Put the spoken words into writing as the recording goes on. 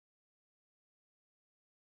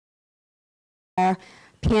our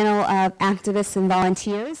panel of activists and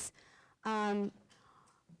volunteers.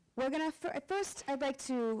 We're gonna first.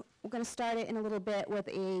 We're gonna start it in a little bit with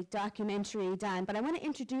a documentary done, but I want to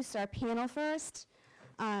introduce our panel first.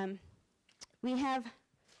 We have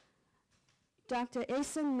Dr.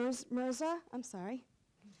 Ehsun Mirza. I'm sorry,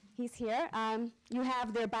 he's here. You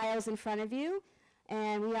have their bios in front of you,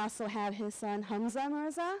 and we also have his son Humza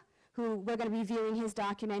Mirza, who we're going to be viewing his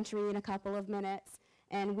documentary in a couple of minutes.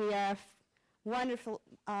 And we are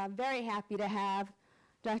very happy to have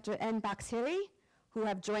Dr. Bakhteari, who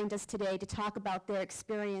have joined us today to talk about their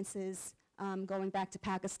experiences going back to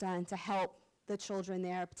Pakistan to help the children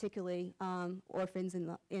there, particularly orphans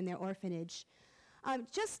in their orphanage.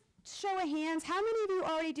 Just show of hands, how many of you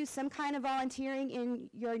already do some kind of volunteering in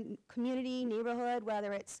your community, neighborhood,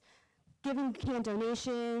 whether it's giving canned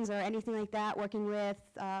donations or anything like that, working with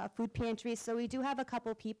food pantries? So we do have a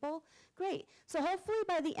couple people. Great. So hopefully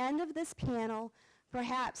by the end of this panel,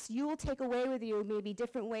 perhaps you will take away with you maybe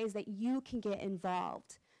different ways that you can get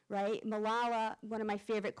involved, right? Malala, one of my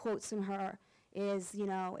favorite quotes from her is, you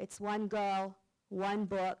know, it's one girl, one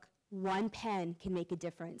book, one pen can make a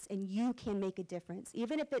difference, and you can make a difference.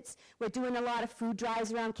 Even if we're doing a lot of food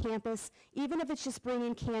drives around campus, even if it's just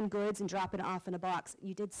bringing canned goods and dropping it off in a box,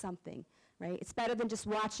 you did something, right? It's better than just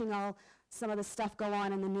watching some of the stuff go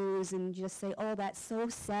on in the news and just say, oh, that's so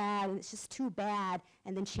sad, and it's just too bad,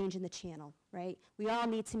 and then changing the channel, right? We all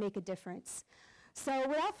need to make a difference. So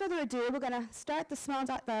without further ado, we're going to start just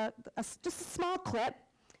a small clip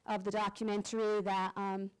of the documentary that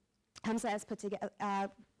Humza has put together,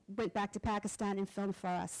 went back to Pakistan and filmed for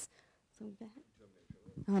us. So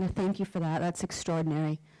I want to thank you for that. That's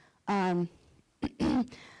extraordinary.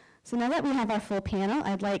 So now that we have our full panel,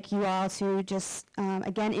 I'd like you all to just,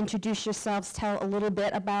 again, introduce yourselves, tell a little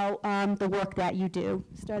bit about the work that you do.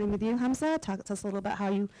 Starting with you, Humza, tell us a little about how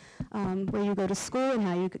you, where you go to school and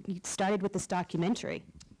how you started with this documentary.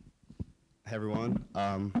 Hey, everyone.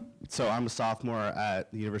 So I'm a sophomore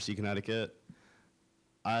at the University of Connecticut.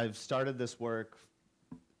 I've started this work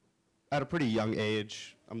at a pretty young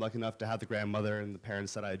age. I'm lucky enough to have the grandmother and the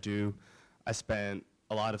parents that I do. I spent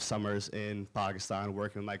a lot of summers in Pakistan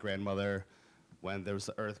working with my grandmother. When there was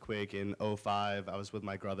the earthquake in '05, I was with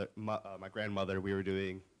my grandmother. We were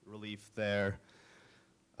doing relief there.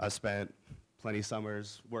 I spent plenty of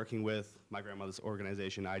summers working with my grandmother's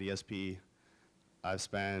organization, IDSP. I've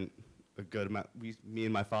spent a good amount, me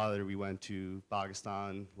and my father, we went to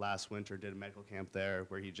Pakistan last winter, did a medical camp there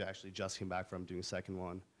where he actually just came back from doing a second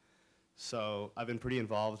one. So I've been pretty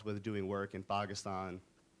involved with doing work in Pakistan,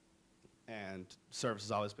 and service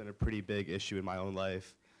has always been a pretty big issue in my own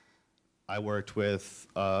life. I worked with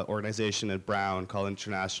an organization at Brown called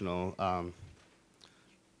International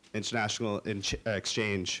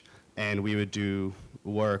Exchange, and we would do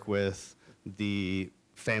work with the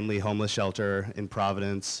family homeless shelter in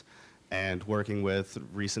Providence and working with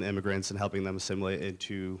recent immigrants and helping them assimilate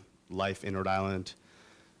into life in Rhode Island.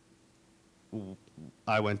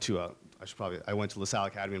 I went to LaSalle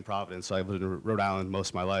Academy in Providence, so I've lived in Rhode Island most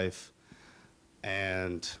of my life.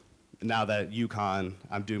 And now that at UConn,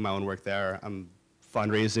 I'm doing my own work there. I'm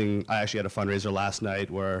fundraising. I actually had a fundraiser last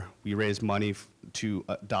night where we raised money to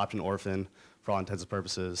adopt an orphan for all intents and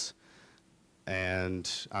purposes. And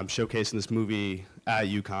I'm showcasing this movie at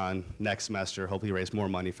UConn next semester, hopefully raise more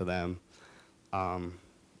money for them. I'm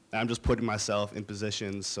just putting myself in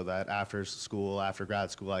positions so that after school, after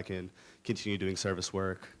grad school, I can continue doing service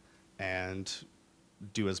work and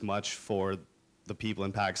do as much for the people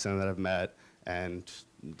in Pakistan that I've met and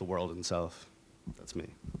the world itself. That's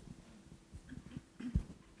me.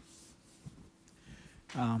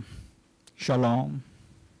 Shalom.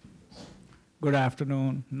 Good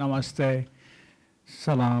afternoon. Namaste.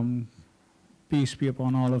 Salam. Peace be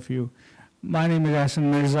upon all of you. My name is Ehsun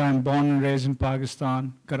Mirza. I'm born and raised in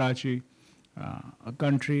Pakistan, Karachi, a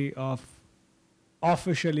country of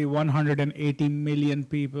officially 180 million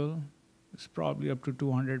people. It's probably up to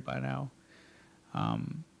 200 by now.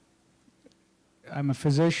 I'm a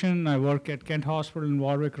physician. I work at Kent Hospital in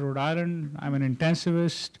Warwick, Rhode Island. I'm an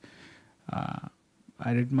intensivist.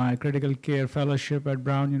 I did my critical care fellowship at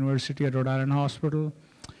Brown University at Rhode Island Hospital.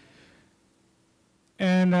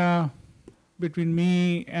 And between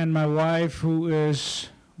me and my wife, who is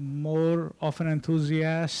more of an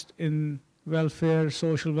enthusiast in welfare,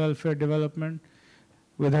 social welfare development,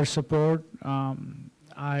 with her support,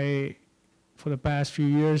 I, for the past few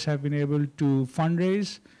years, have been able to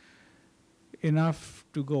fundraise enough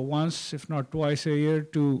to go once, if not twice a year,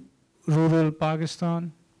 to rural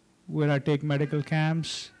Pakistan, where I take medical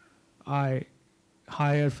camps. I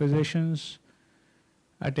hire physicians.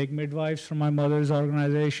 I take midwives from my mother's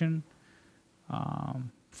organization.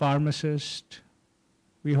 pharmacists.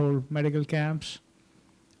 We hold medical camps,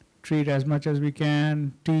 treat as much as we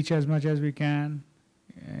can, teach as much as we can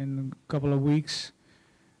in a couple of weeks.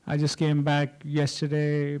 I just came back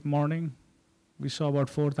yesterday morning. We saw about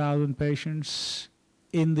 4,000 patients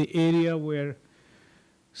in the area where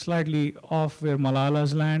slightly off where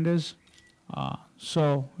Malala's land is.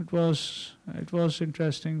 So it was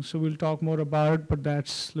interesting. So we'll talk more about it, but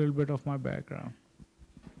that's a little bit of my background.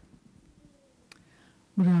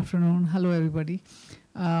 Good afternoon. Hello, everybody.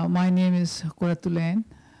 My name is Quartulain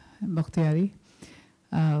Bakhteari.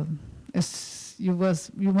 You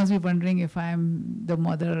must be wondering if I'm the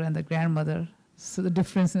mother and the grandmother. So the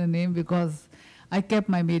difference in the name, because I kept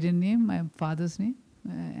my maiden name, my father's name,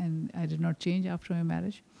 and I did not change after my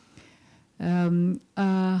marriage.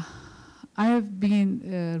 I have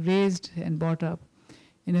been raised and brought up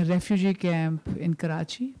in a refugee camp in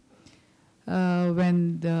Karachi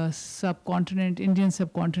when the subcontinent, Indian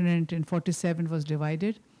subcontinent in 47 was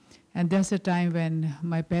divided. And that's the time when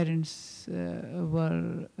my parents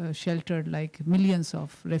were sheltered like millions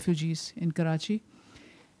of refugees in Karachi.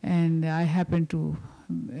 And I happened to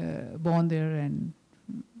born there, and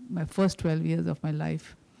my first 12 years of my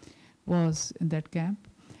life was in that camp.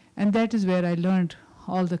 And that is where I learned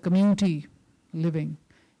all the community living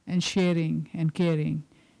and sharing and caring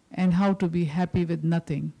and how to be happy with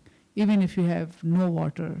nothing, even if you have no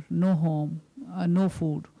water, no home, no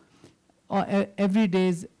food. Or every day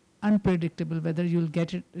is unpredictable whether you'll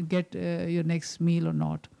get your next meal or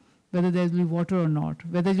not, whether there'll be water or not,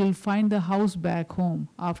 whether you'll find the house back home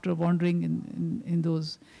after wandering in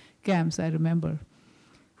those camps, I remember.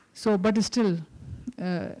 So, but still,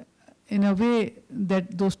 in a way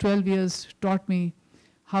that those 12 years taught me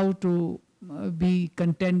how to be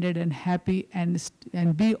contented and happy and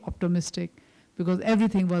be optimistic, because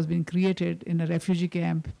everything was being created in a refugee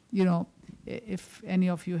camp. You know, if any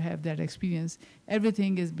of you have that experience,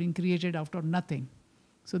 everything is being created out of nothing.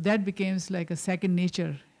 So that became like a second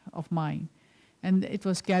nature of mine. And it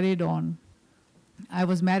was carried on. I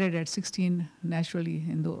was married at 16, naturally,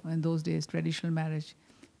 in those days, traditional marriage.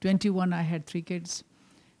 21, I had 3 kids.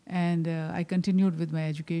 And I continued with my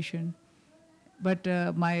education. But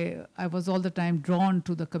I was all the time drawn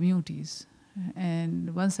to the communities.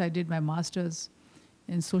 And once I did my master's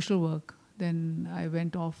in social work, then I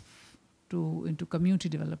went off into community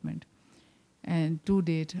development. And to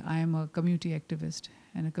date, I am a community activist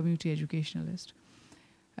and a community educationalist.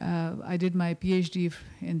 I did my PhD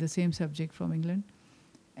in the same subject from England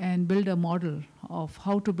and built a model of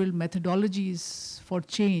how to build methodologies for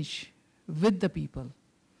change with the people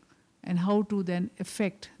and how to then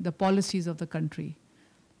affect the policies of the country.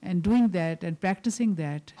 And doing that and practicing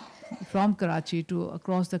that from Karachi to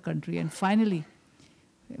across the country. And finally,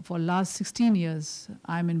 for last 16 years,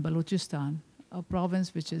 I'm in Balochistan, a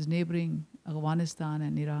province which is neighboring Afghanistan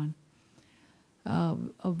and Iran.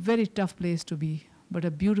 A very tough place to be, but a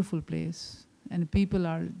beautiful place. And people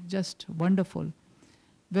are just wonderful.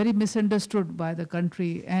 Very misunderstood by the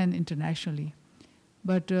country and internationally.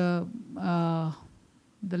 But the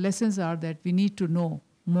lessons are that we need to know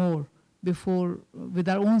more before, with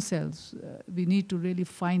our own selves, we need to really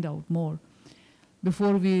find out more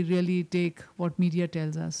before we really take what media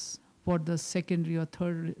tells us, what the secondary or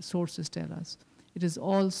third sources tell us. It is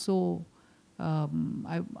all so,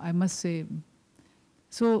 I must say,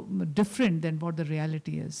 so different than what the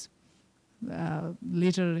reality is.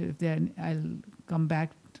 Later, if I'll come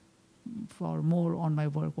back for more on my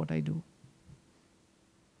work, what I do.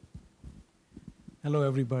 Hello,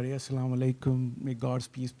 everybody. Assalamu alaikum. May God's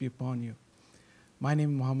peace be upon you. My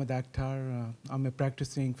name is Humza Akhtar. I'm a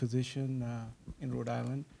practicing physician in Rhode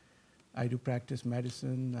Island. I do practice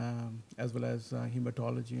medicine as well as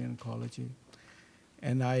hematology and oncology.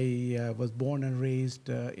 And I was born and raised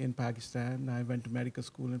in Pakistan. I went to medical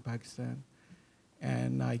school in Pakistan.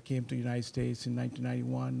 And I came to the United States in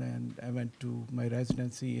 1991, and I went to my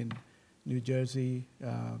residency in New Jersey.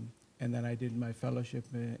 And then I did my fellowship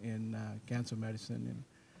in cancer medicine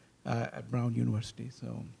at Brown University.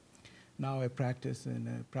 So now I practice in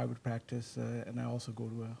a private practice, and I also go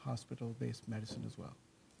to a hospital-based medicine as well.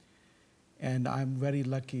 And I'm very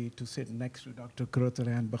lucky to sit next to Dr.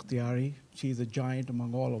 Quartulain Bakhteari. She's a giant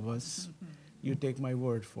among all of us. You take my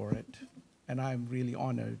word for it. And I'm really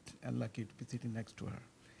honored and lucky to be sitting next to her.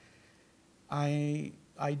 I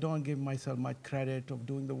don't give myself much credit of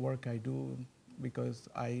doing the work I do, because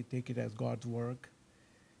I take it as God's work,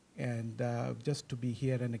 and just to be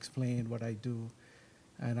here and explain what I do.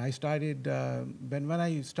 And I started, when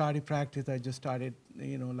I started practice, I just started,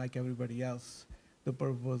 like everybody else. The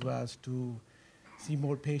purpose was to see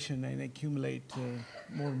more patients and accumulate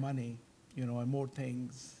more money and more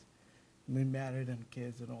things, married and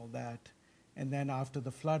kids and all that. And then after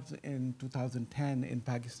the floods in 2010 in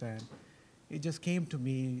Pakistan, it just came to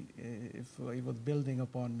me, if it was building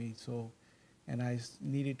upon me, and I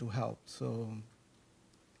needed to help. So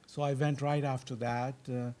I went right after that,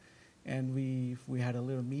 and we had a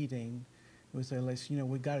little meeting. We said,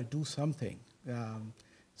 we got to do something.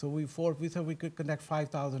 So we said we could connect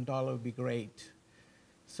 $5,000 would be great.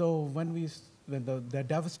 So when the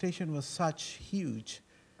devastation was such huge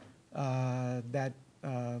that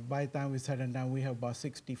by the time we said it down, we have about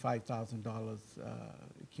 $65,000,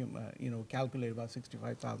 calculated about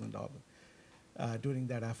 $65,000 during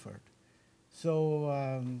that effort. So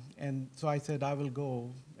I said I will go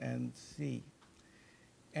and see,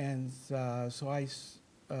 and so I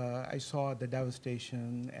saw the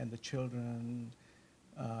devastation and the children.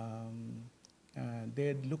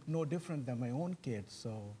 They look no different than my own kids,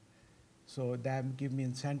 so that gave me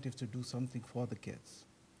incentive to do something for the kids.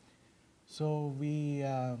 So we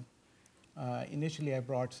initially I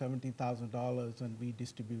brought $17,000 and we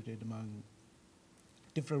distributed among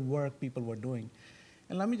different work people were doing.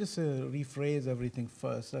 And let me just rephrase everything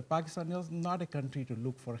first. Pakistan is not a country to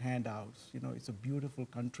look for handouts. It's a beautiful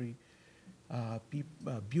country,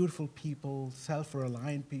 beautiful people,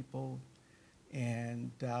 self-reliant people,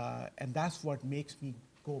 and that's what makes me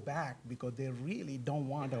go back, because they really don't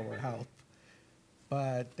want our help.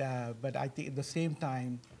 But I think at the same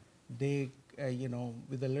time, they,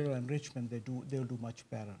 with a little enrichment, they'll do much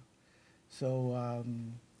better. So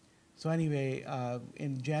anyway,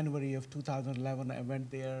 in January of 2011, I went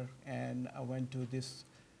there, and I went to this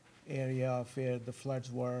area where the floods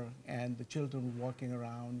were, and the children were walking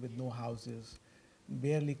around with no houses,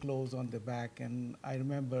 barely clothes on their back. And I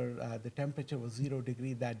remember the temperature was 0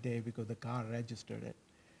 degrees that day because the car registered it.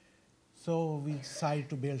 So we decided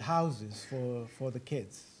to build houses for the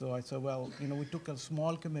kids. So I said, well, we took a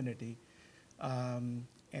small community, and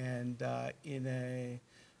in the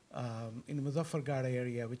Muzaffargarh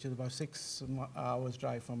area, which is about 6 hours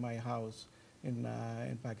drive from my house in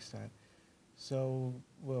Pakistan. So,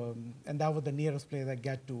 and that was the nearest place I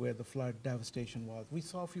got to where the flood devastation was. We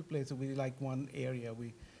saw a few places. We like one area.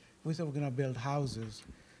 We said we're going to build houses.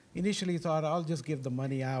 Initially thought I'll just give the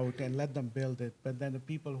money out and let them build it. But then the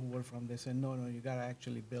people who were from there said, no, you got to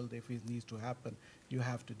actually build it. If it needs to happen, you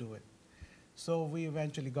have to do it. So we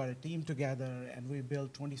eventually got a team together and we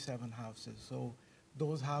built 27 houses. So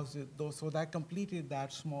those houses, so that completed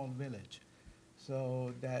that small village.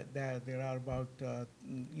 So that there are about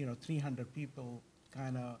 300 people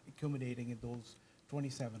kind of accommodating in those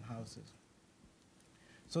 27 houses.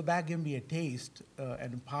 So that gave me a taste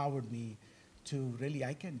and empowered me to really,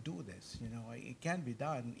 I can do this. It can be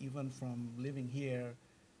done even from living here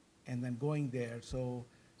and then going there. So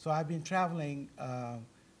I've been traveling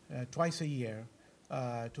twice a year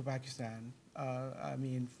to Pakistan. I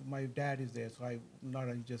mean, my dad is there, so I not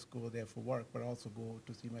only just go there for work, but also go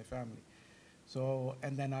to see my family. So,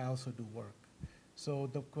 and then I also do work. So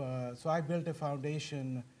I built a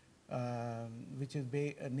foundation which is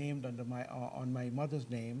named under on my mother's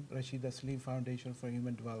name, Rashida Salim Foundation for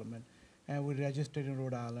Human Development, and we registered in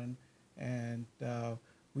Rhode Island, and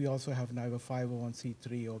we also have now a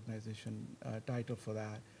 501c3 organization title for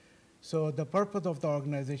that. So the purpose of the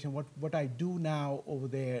organization, what I do now over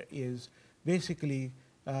there is basically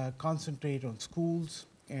concentrate on schools,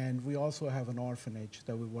 and we also have an orphanage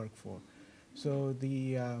that we work for. So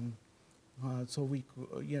we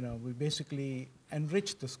basically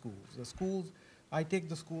enrich the schools. The schools, I take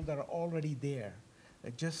the schools that are already there.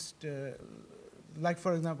 Like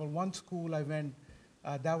for example, one school I went,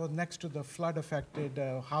 that was next to the flood-affected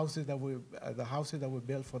houses that we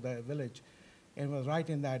built for the village, and it was right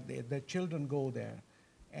in that. The children go there,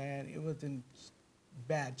 and it was in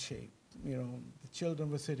bad shape. The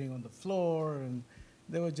children were sitting on the floor, and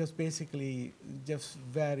they were just basically just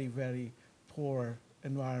very, very poor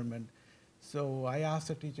environment. So I asked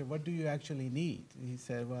the teacher, what do you actually need? He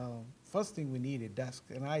said, well, first thing we need is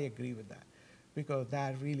desks, and I agree with that, because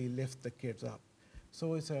that really lifts the kids up. So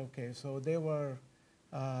we said, okay, so they were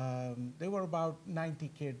about 90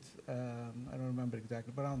 kids, I don't remember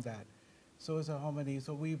exactly, but around that. So we said, how many?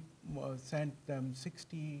 So we sent them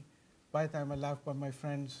 60, by the time I left, but my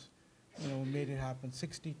friends, made it happen,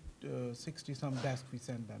 60 some desks we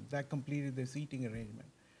sent them. That completed the seating arrangement.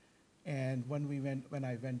 And when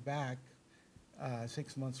I went back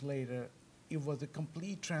 6 months later, it was a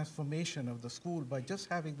complete transformation of the school by just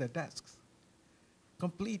having the desks.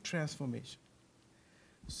 Complete transformation.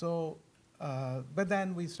 So, but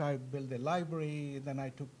then we started building a library, then I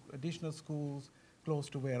took additional schools close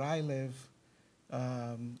to where I live,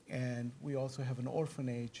 and we also have an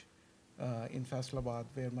orphanage in Faisalabad,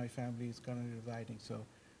 where my family is currently residing.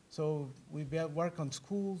 So we work on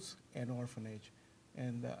schools and orphanage.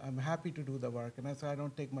 And I'm happy to do the work. And I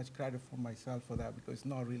don't take much credit for myself for that because it's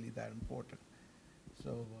not really that important.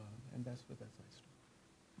 So, and that's what I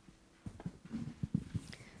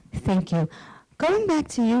started. Thank you. Going back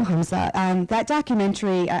to you, Humza, that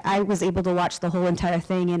documentary, I was able to watch the whole entire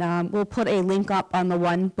thing, and we'll put a link up on the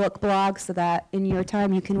One Book blog so that in your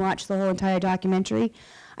time you can watch the whole entire documentary.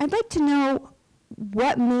 I'd like to know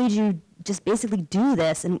what made you just basically do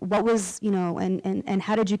this, and what was, and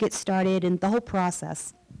how did you get started and the whole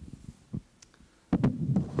process?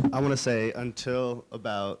 I want to say until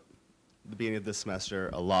about the beginning of this semester,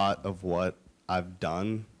 a lot of what I've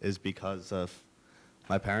done is because of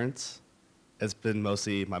my parents. It's been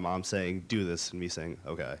mostly my mom saying, do this, and me saying,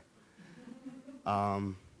 okay.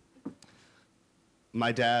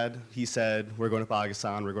 My dad, he said, we're going to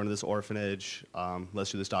Pakistan, we're going to this orphanage,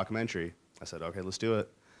 let's do this documentary. I said, okay, let's do it.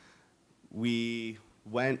 We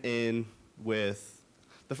went in with,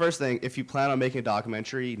 the first thing, if you plan on making a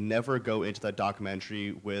documentary, never go into that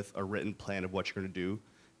documentary with a written plan of what you're going to do,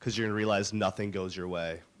 because you're going to realize nothing goes your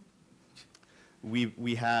way.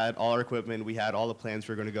 We had all our equipment, we had all the plans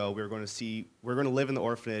we were going to go. We were going to live in the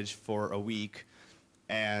orphanage for a week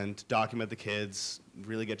and document the kids,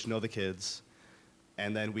 really get to know the kids.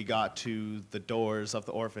 And then we got to the doors of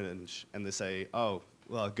the orphanage, and they say, oh,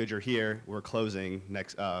 well, good you're here. We're closing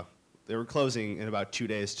next, they were closing in about 2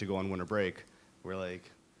 days to go on winter break. We're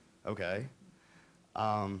like, okay.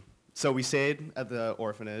 So we stayed at the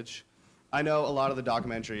orphanage. I know a lot of the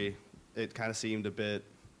documentary, it kind of seemed a bit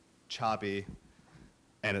choppy,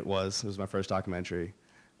 and it was my first documentary.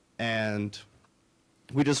 And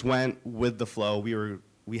we just went with the flow.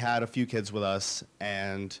 We had a few kids with us,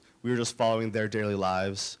 and we were just following their daily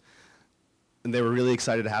lives. And they were really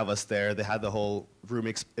excited to have us there. They had the whole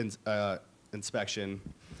room inspection.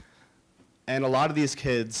 And a lot of these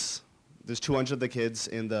kids, there's 200 of the kids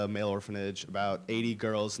in the male orphanage, about 80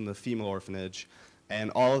 girls in the female orphanage,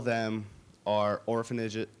 and all of them are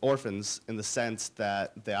orphans in the sense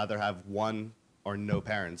that they either have one or no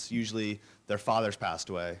parents. Usually their fathers passed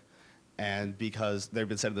away, and because they've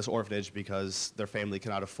been sent to this orphanage because their family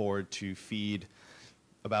cannot afford to feed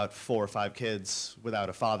about 4 or 5 kids without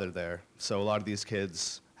a father there. So a lot of these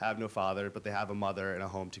kids have no father, but they have a mother and a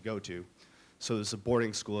home to go to. So there's a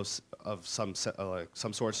boarding school of some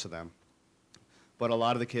sorts to them. But a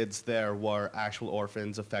lot of the kids there were actual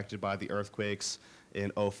orphans affected by the earthquakes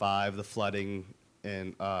in '05, the flooding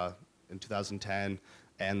in 2010,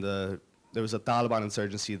 and there was a Taliban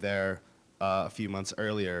insurgency there a few months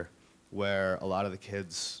earlier where a lot of the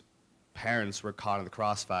kids' parents were caught in the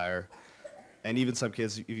crossfire. And even some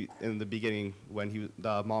kids, in the beginning, when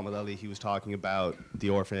Muhammad Ali, he was talking about the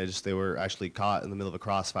orphanage, they were actually caught in the middle of a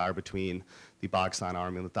crossfire between the Pakistan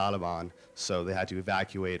army and the Taliban. So they had to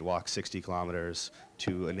evacuate, walk 60 kilometers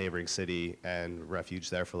to a neighboring city and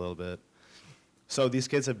refuge there for a little bit. So these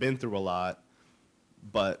kids have been through a lot,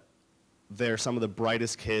 but they're some of the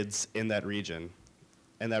brightest kids in that region.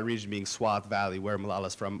 And that region being Swat Valley, where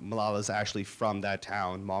Malala's from. Malala's actually from that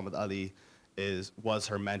town. Muhammad Ali was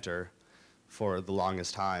her mentor for the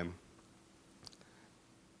longest time.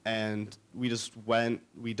 And we just went,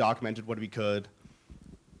 we documented what we could.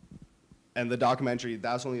 And the documentary,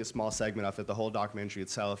 that was only a small segment of it. The whole documentary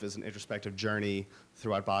itself is an introspective journey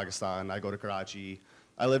throughout Pakistan. I go to Karachi.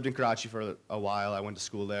 I lived in Karachi for a while. I went to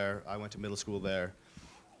school there. I went to middle school there.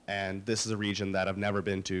 And this is a region that I've never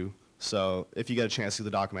been to. So if you get a chance to see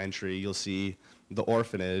the documentary, you'll see the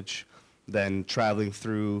orphanage. Then traveling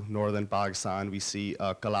through northern Pakistan, we see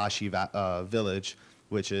Kalashi village,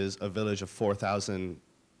 which is a village of 4,000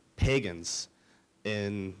 pagans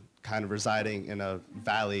kind of residing in a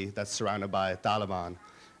valley that's surrounded by Taliban.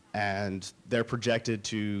 And they're projected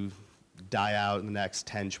to die out in the next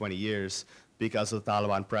 10, 20 years because of the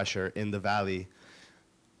Taliban pressure in the valley.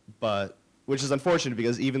 Which is unfortunate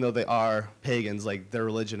because even though they are pagans, like their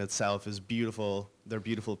religion itself is beautiful, they're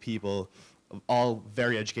beautiful people, all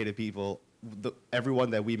very educated people. Everyone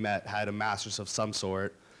that we met had a master's of some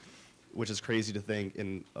sort, which is crazy to think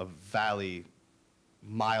in a valley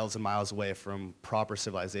miles and miles away from proper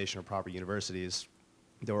civilization or proper universities.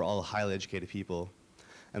 They were all highly educated people.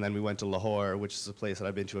 And then we went to Lahore, which is a place that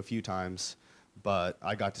I've been to a few times, but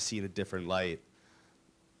I got to see in a different light.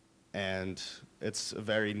 And it's a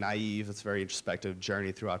very naive, it's a very introspective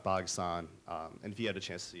journey throughout Pakistan. And if you had a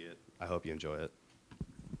chance to see it, I hope you enjoy it.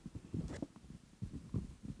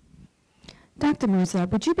 Dr. Mirza,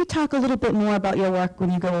 would you talk a little bit more about your work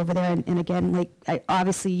when you go over there? And again,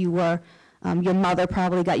 obviously you were, your mother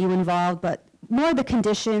probably got you involved, but more the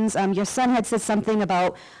conditions. Your son had said something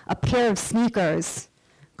about a pair of sneakers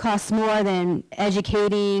costs more than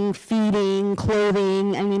educating, feeding,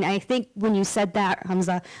 clothing. I mean, I think when you said that,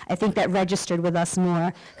 Humza, I think that registered with us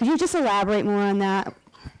more. Could you just elaborate more on that?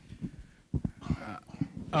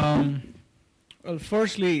 Well,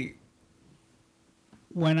 firstly,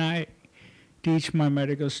 when I teach my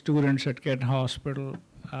medical students at Kent Hospital,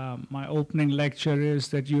 my opening lecture is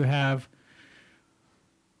that you have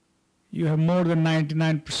more than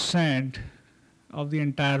 99% of the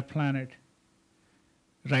entire planet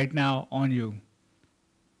right now on you,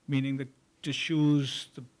 meaning the shoes,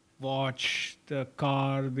 the watch, the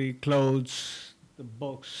car, the clothes, the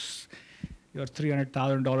books, your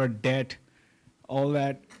 $300,000 debt, all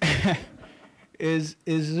that is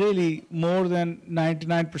really more than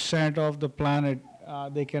 99% of the planet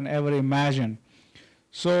they can ever imagine.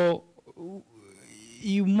 So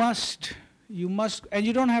you must, and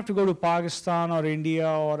you don't have to go to Pakistan or India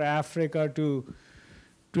or Africa to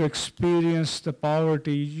experience the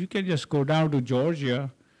poverty. You can just go down to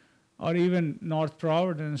Georgia or even North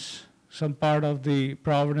Providence, some part of the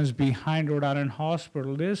Providence behind Rhode Island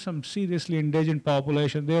Hospital. There's some seriously indigent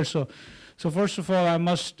population there. So first of all, I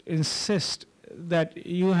must insist that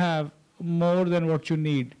you have more than what you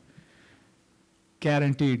need,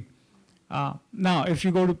 guaranteed. Now, if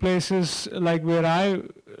you go to places like where I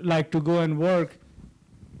like to go and work,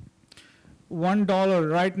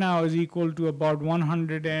 $1 right now is equal to about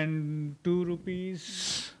 102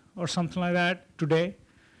 rupees or something like that today.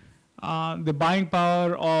 The buying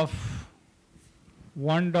power of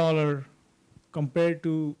 $1 compared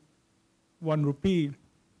to 1 rupee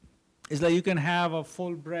is like you can have a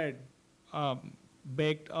full bread,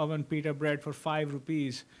 baked oven pita bread for 5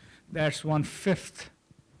 rupees. That's 1/5,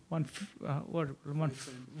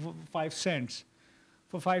 5 cents.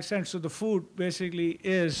 For 5 cents, so the food basically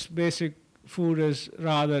is, basic food is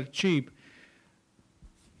rather cheap.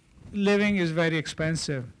 Living is very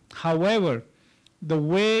expensive. However, the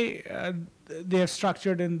way they are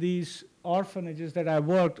structured in these orphanages that I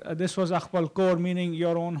worked, this was Akhbal Kaur, meaning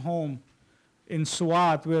your own home in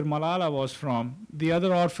Swat, where Malala was from. The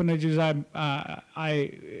other orphanages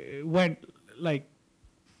I went like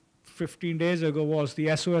 15 days ago was the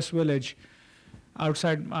SOS village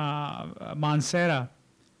outside Mansehra,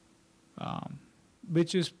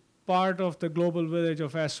 which is part of the global village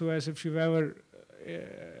of SOS, if you've ever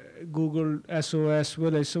Googled SOS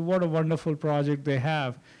village. So what a wonderful project they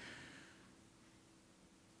have.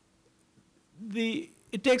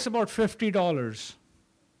 It takes about $50,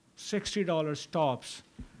 $60 tops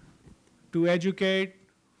to educate,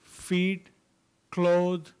 feed,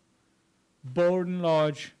 clothe, board and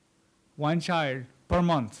lodge one child per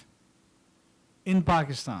month in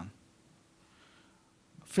Pakistan.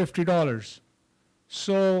 $50.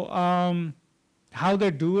 So how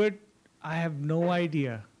they do it, I have no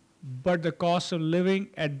idea. But the cost of living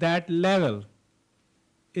at that level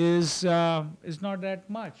is not that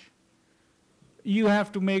much. You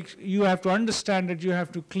have to understand that you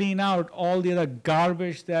have to clean out all the other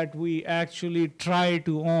garbage that we actually try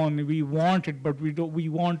to own. We want it, but we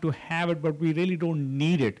want to have it, but we really don't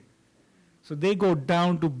need it. So they go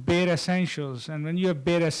down to bare essentials. And when you have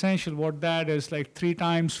bare essential, what that is, like 3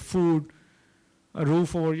 times food, a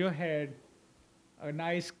roof over your head, a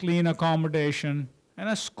nice clean accommodation, and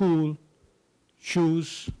a school,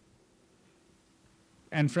 shoes,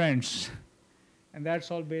 and friends. And that's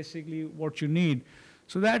all basically what you need.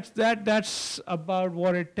 So that's about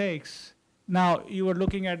what it takes. Now, you were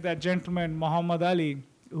looking at that gentleman, Muhammad Ali,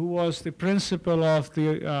 who was the principal of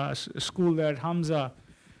the school that Humza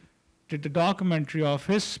did the documentary of.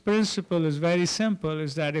 His principle is very simple,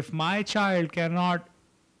 is that if my child cannot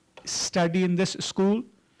study in this school,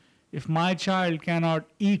 if my child cannot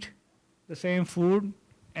eat the same food,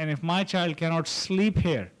 and if my child cannot sleep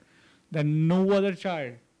here, then no other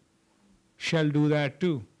child shall do that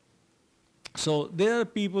too. So there are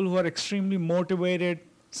people who are extremely motivated,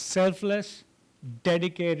 selfless,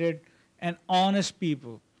 dedicated, and honest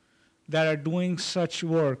people that are doing such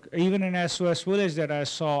work. Even in SOS Village that I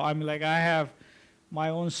saw, I mean, like, I have my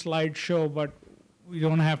own slideshow, but we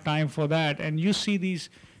don't have time for that. And you see these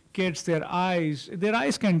kids, their eyes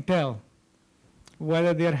can tell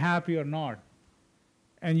whether they're happy or not.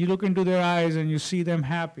 And you look into their eyes and you see them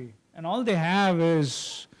happy. And all they have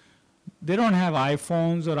is, they don't have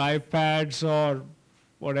iPhones or iPads or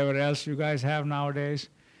whatever else you guys have nowadays.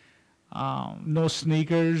 No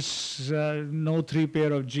sneakers, no 3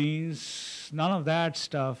 pair of jeans, none of that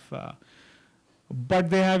stuff. But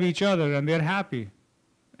they have each other and they're happy.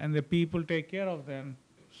 And the people take care of them.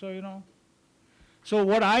 So, So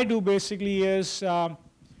what I do basically is,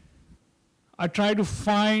 I I try to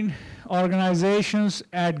find organizations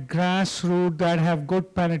at grassroots that have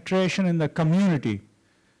good penetration in the community,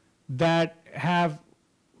 that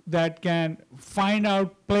can find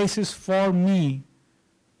out places for me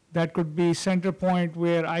that could be center point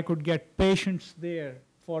where I could get patients there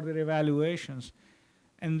for their evaluations.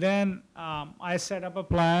 And then I set up a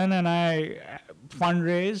plan and I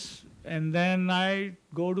fundraise, and then I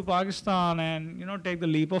go to Pakistan and take the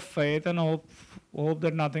leap of faith and hope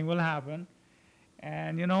that nothing will happen.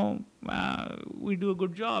 And we do a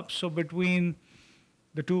good job. So between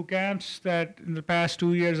the two camps that in the past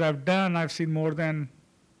 2 years I've done, I've seen more than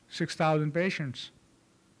 6,000 patients.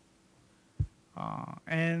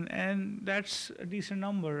 And that's a decent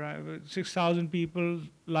number. 6,000 people's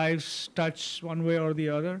lives touched one way or the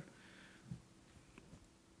other.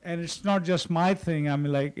 And it's not just my thing. I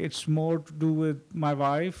mean, like, it's more to do with my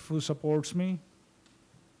wife who supports me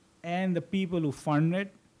and the people who fund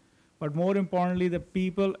it. But more importantly, the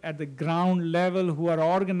people at the ground level who are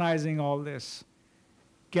organizing all this,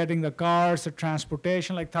 getting the cars, the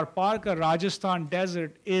transportation. Like Tharparkar, Rajasthan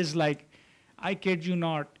desert is like, I kid you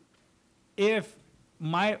not, if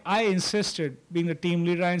I insisted, being the team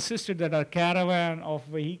leader, I insisted that our caravan of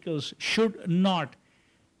vehicles should not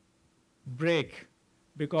break,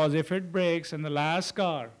 because if it breaks and the last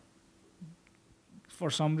car, for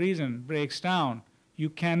some reason, breaks down, you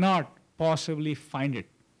cannot possibly find it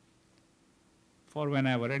for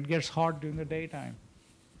whenever. It gets hot during the daytime.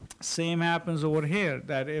 Same happens over here,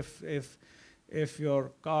 that if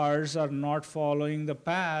your cars are not following the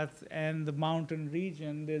path and the mountain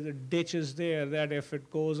region, there's a ditches there that if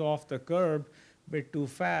it goes off the curb a bit too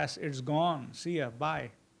fast, it's gone. See ya,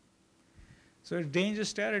 bye. So it's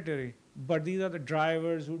dangerous territory. But these are the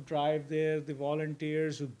drivers who drive there, the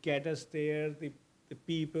volunteers who get us there, the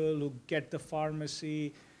people who get the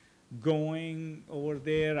pharmacy going over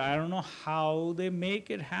there. I don't know how they make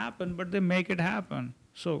it happen, but they make it happen.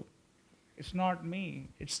 So it's not me,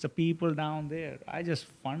 it's the people down there. I just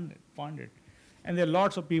fund it. And there are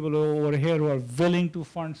lots of people over here who are willing to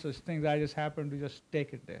fund such things. I just happen to just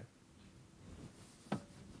take it there.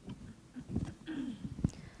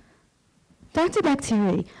 Dr.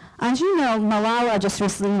 Bakhteari, as you know, Malala just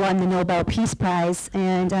recently won the Nobel Peace Prize,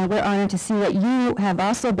 and we're honored to see that you have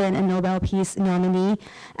also been a Nobel Peace nominee.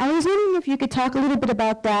 I was wondering if you could talk a little bit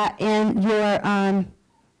about that and your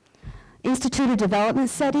Institute of Development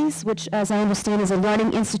Studies, which, as I understand, is a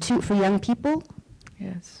learning institute for young people.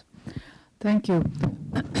 Yes, thank you.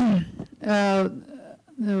 Well,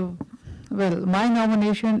 my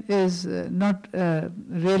nomination is not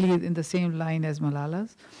really in the same line as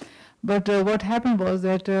Malala's. But what happened was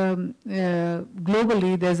that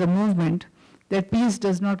globally there's a movement that peace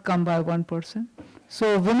does not come by one person.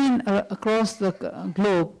 So women across the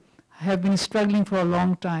globe have been struggling for a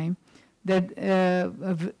long time, that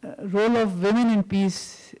role of women in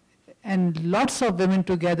peace, and lots of women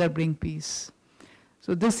together bring peace.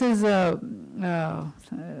 So this is a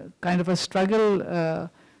kind of a struggle.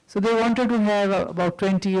 So they wanted to have about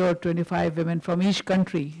 20 or 25 women from each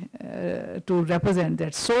country to represent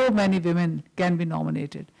that so many women can be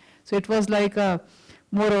nominated. So it was like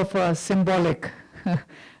more of a symbolic,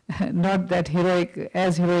 not that heroic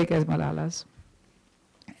as Malala's.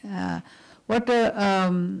 What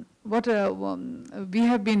we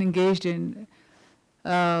have been engaged in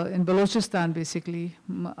Balochistan, basically,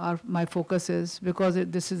 my focus is, because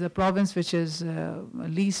this is a province which is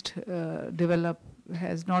least developed,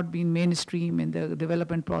 has not been mainstream in the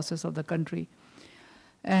development process of the country,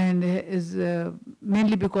 and is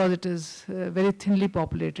mainly because it is very thinly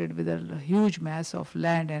populated with a huge mass of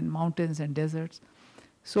land and mountains and deserts.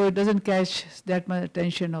 So it doesn't catch that much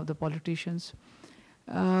attention of the politicians.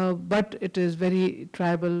 But it is very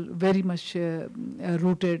tribal, very much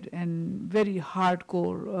rooted, and very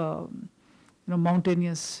hardcore,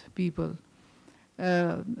 mountainous people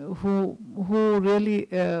who really,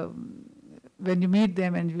 when you meet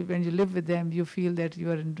them and when you live with them, you feel that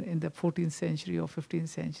you are in the 14th century or 15th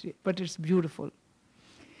century. But it's beautiful.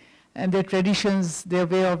 And their traditions, their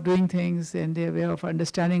way of doing things, and their way of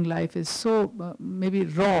understanding life is so maybe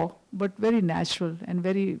raw, but very natural and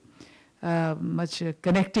very much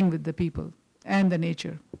connecting with the people and the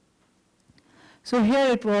nature. So here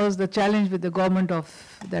it was, the challenge with the government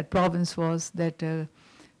of that province was that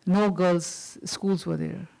no girls' schools were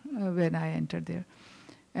there when I entered there.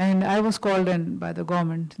 And I was called in by the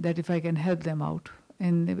government that if I can help them out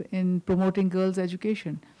in promoting girls'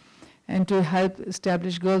 education and to help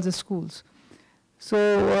establish girls' schools.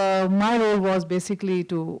 So my role was basically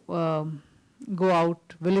to go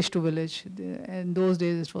out village to village. In those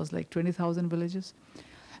days it was like 20,000 villages.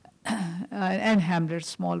 and hamlets,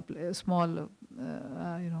 small,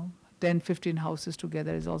 10, 15 houses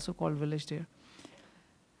together is also called village there.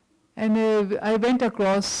 And I went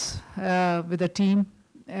across with a team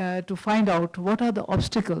to find out what are the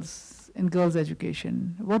obstacles in girls'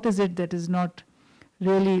 education. What is it that is not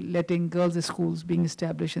really letting girls' schools being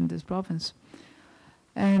established in this province?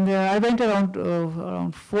 And I went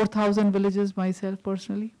around 4,000 villages myself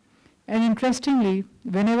personally. And interestingly,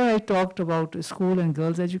 whenever I talked about school and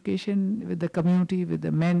girls' education with the community, with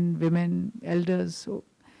the men, women, elders,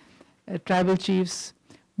 tribal chiefs,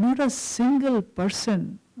 not a single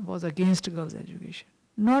person was against girls' education.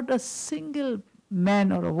 Not a single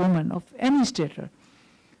man or a woman of any stature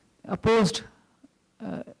opposed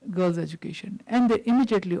girls' education. And they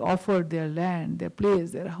immediately offered their land, their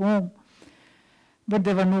place, their home. But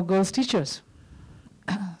there were no girls' teachers.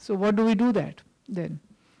 So what do we do that then?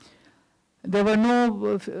 There were no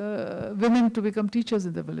women to become teachers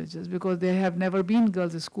in the villages because there have never been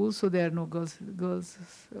girls' schools, so there are no girls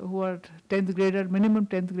who are 10th grader, minimum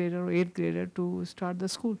 10th grader or 8th grader to start the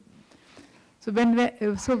school. So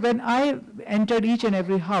when I entered each and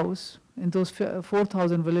every house in those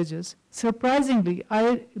 4,000 villages, surprisingly,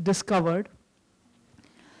 I discovered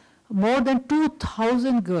more than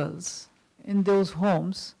 2,000 girls in those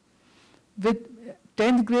homes with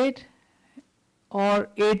 10th grade or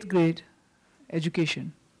 8th grade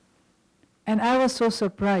education. And I was so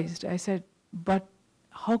surprised. I said, but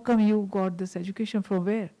how come you got this education from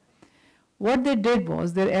where? What they did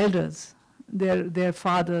was their elders, their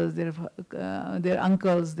fathers, their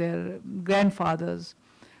uncles, their grandfathers,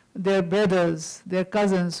 their brothers, their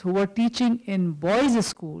cousins who were teaching in boys'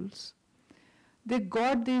 schools, they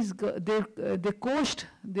got these, they coached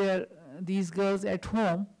these girls at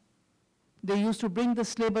home. They used to bring the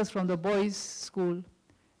syllabus from the boys' school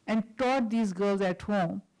and taught these girls at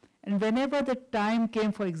home. And whenever the time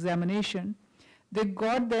came for examination, they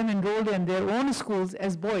got them enrolled in their own schools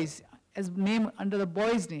as boys, as name under the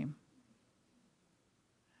boys' name.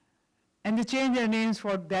 And they changed their names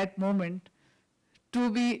for that moment so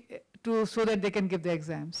that they can give the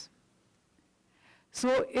exams.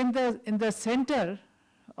 So in the center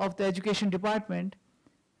of the education department,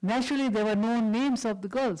 naturally there were no names of the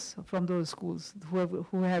girls from those schools who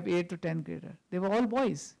have 8th to 10th grader. They were all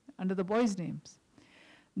boys, under the boys' names.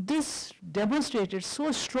 This demonstrated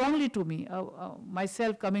so strongly to me,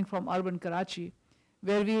 myself coming from urban Karachi,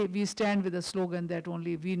 where we stand with a slogan that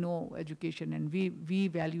only we know education and we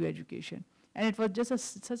value education. And it was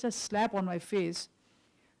just such a slap on my face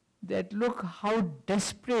that look how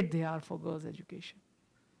desperate they are for girls' education.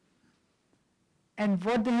 And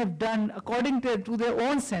what they have done, according to their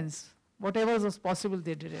own sense, whatever was possible,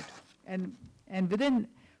 they did it. And within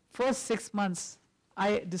first 6 months,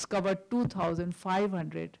 I discovered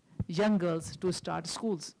 2,500 young girls to start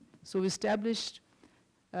schools. So we established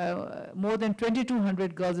more than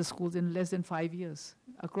 2,200 girls' schools in less than 5 years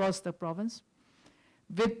across the province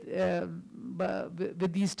with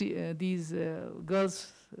these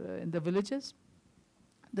girls in the villages.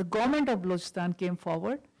 The government of Balochistan came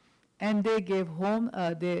forward and they gave home,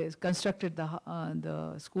 they constructed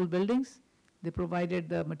the school buildings, they provided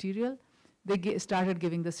the material, they started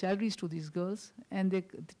giving the salaries to these girls, and they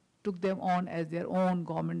took them on as their own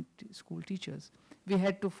government school teachers. We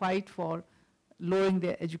had to fight for lowering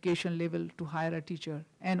their education level to hire a teacher,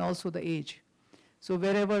 and also the age. So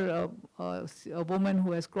wherever a woman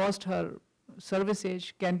who has crossed her service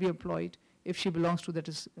age can be employed if she belongs to that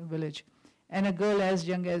village. And a girl as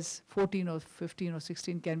young as 14 or 15 or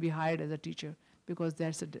 16 can be hired as a teacher, because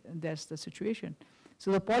that's the situation.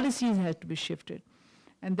 So the policies had to be shifted.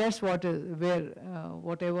 And that's where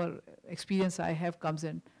whatever experience I have comes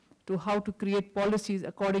in, to how to create policies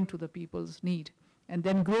according to the people's need, and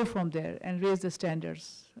then grow from there and raise the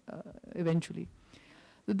standards eventually.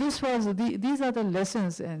 So these are the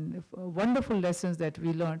lessons, and wonderful lessons that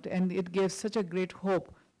we learned, and it gave such a great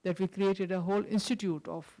hope that we created a whole institute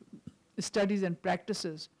of studies and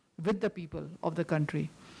practices with the people of the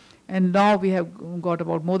country. And now we have got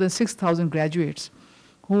about more than 6,000 graduates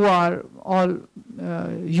who are all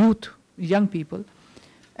young people.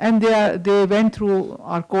 And they went through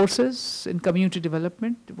our courses in community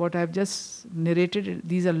development. What I've just narrated,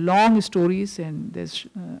 these are long stories and there's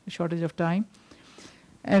shortage of time.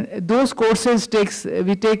 And those courses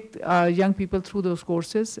we take young people through those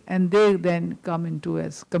courses, and they then come into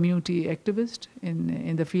as community activists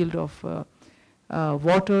in the field of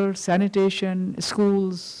water, sanitation,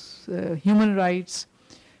 schools, human rights,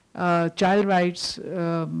 child rights,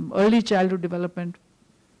 early childhood development,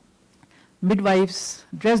 midwives,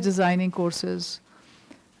 dress designing courses,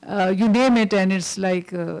 You name it, and it's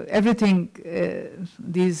like everything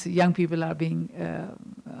these young people are being,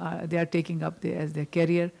 they are taking up as their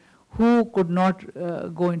career, who could not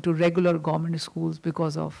go into regular government schools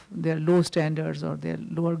because of their low standards or their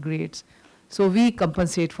lower grades. So we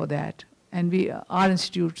compensate for that, and our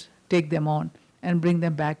institutes take them on and bring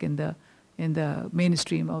them back in the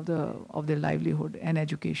mainstream of their livelihood and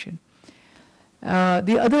education.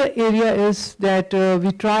 The other area is that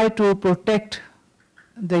we try to protect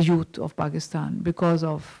the youth of Pakistan because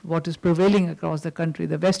of what is prevailing across the country.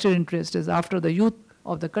 The Western interest is after the youth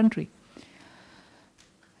of the country.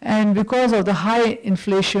 And because of the high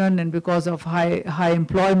inflation and because of high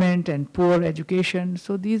employment and poor education,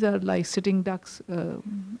 so these are like sitting ducks.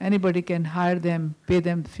 Anybody can hire them, pay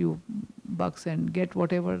them a few bucks and get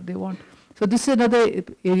whatever they want. So this is another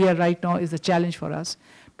area right now is a challenge for us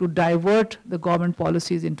to divert the government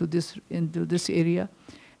policies into this area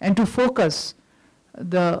and to focus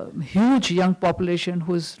the huge young population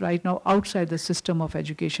who is right now outside the system of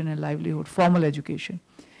education and livelihood, formal education.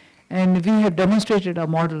 And we have demonstrated a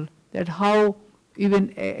model that how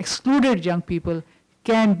even excluded young people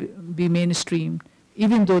can be mainstreamed,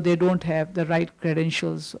 even though they don't have the right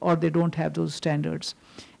credentials or they don't have those standards.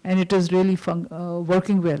 And it is really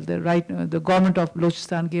working well. The government of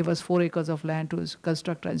Balochistan gave us 4 acres of land to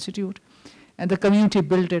construct our institute. And the community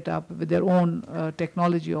built it up with their own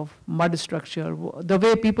technology of mud structure. The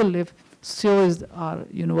way people live, so is our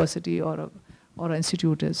university or our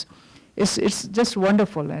institute is. It's just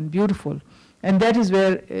wonderful and beautiful. And that is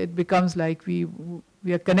where it becomes like we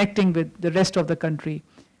are connecting with the rest of the country.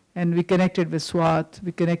 And we connected with Swat,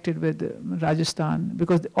 we connected with Rajasthan,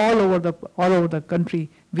 because all over the country,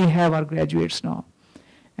 we have our graduates now.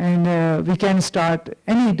 And we can start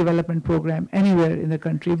any development program anywhere in the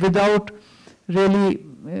country without really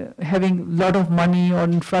having a lot of money or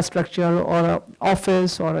infrastructure or an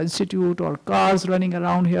office or an institute or cars running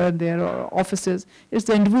around here and there or offices. It's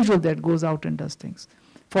the individual that goes out and does things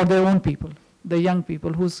for their own people, the young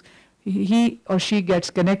people he or she gets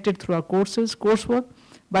connected through our coursework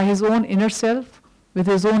by his own inner self, with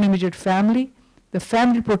his own immediate family. The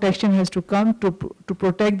family protection has to come to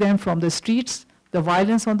protect them from the streets, the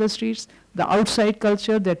violence on the streets, the outside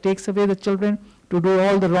culture that takes away the children to do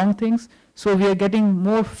all the wrong things. So we are getting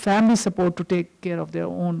more family support to take care of their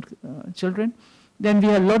own children. Then we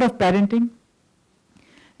have a lot of parenting.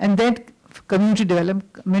 And then community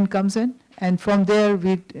development comes in. And from there,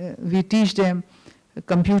 we teach them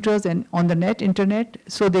computers and on the internet,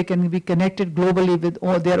 so they can be connected globally with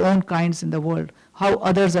all their own kinds in the world, how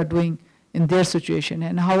others are doing in their situation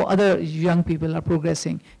and how other young people are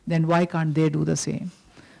progressing. Then why can't they do the same?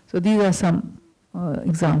 So these are some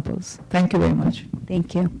examples. Thank you very much.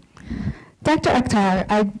 Thank you. Dr. Akhtar,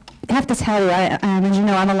 I have to tell you, as you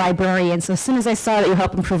know, I'm a librarian, so as soon as I saw that you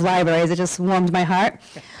help improve libraries, it just warmed my heart.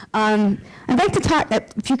 I'd like to talk,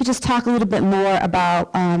 if you could just talk a little bit more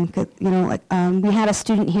about, we had a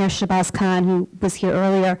student here, Shabazz Khan, who was here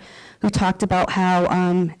earlier, who talked about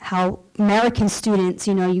how American students,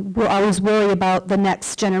 you will always worry about the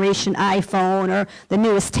next generation iPhone or the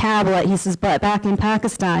newest tablet. He says, but back in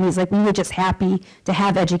Pakistan, he's like, we were just happy to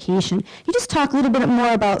have education. Can you just talk a little bit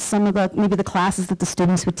more about some of maybe the classes that the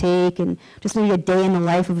students would take and just maybe a day in the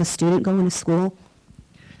life of a student going to school?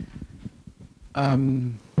 I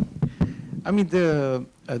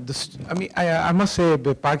must say,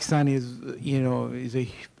 Pakistan is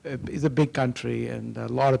a big country and a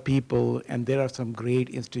lot of people, and there are some great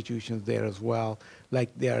institutions there as well, like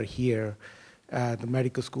they are here. The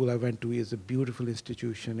medical school I went to is a beautiful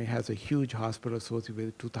institution. It has a huge hospital associated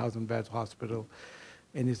with 2,000 beds hospital,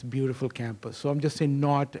 and it's a beautiful campus. So I'm just saying,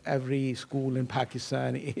 not every school in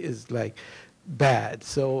Pakistan is like bad.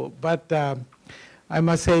 So, but I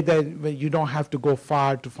must say that you don't have to go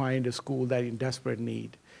far to find a school that is in desperate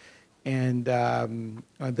need. And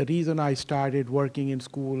the reason I started working in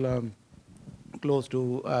school close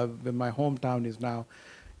to where my hometown is now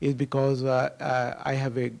is because I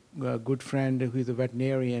have a good friend who is a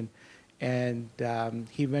veterinarian, and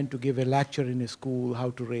he went to give a lecture in his school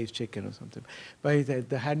how to raise chicken or something. But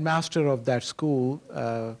the headmaster of that school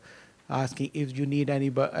asking if you need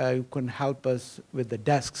anybody who can help us with the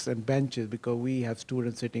desks and benches because we have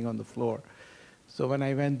students sitting on the floor. So when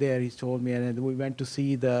I went there, he told me, and then we went to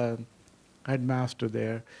see the headmaster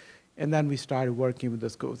there, and then we started working with the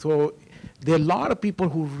school. So there are a lot of people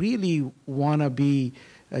who really want to be,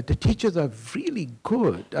 the teachers are really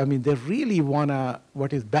good. I mean, they really want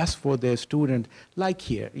what is best for their student, like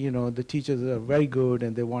here. The teachers are very good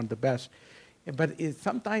and they want the best. But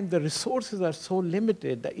sometimes the resources are so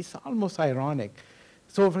limited that it's almost ironic.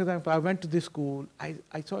 So for example, I went to this school, I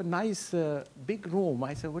saw a nice big room.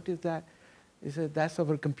 I said, what is that? He said, that's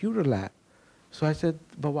our computer lab. So I said,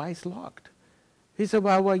 but why is it locked? He said,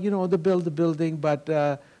 well, you know, they built the building, but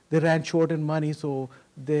they ran short in money, so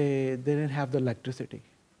they didn't have the electricity.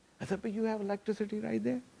 I said, but you have electricity right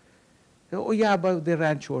there? Oh yeah, but they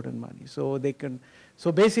ran short in money, so they can.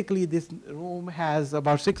 So basically, this room has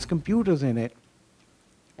about 6 computers in it,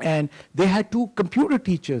 and they had 2 computer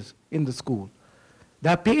teachers in the school.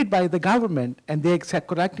 They're paid by the government, and they're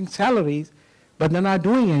collecting salaries, but they're not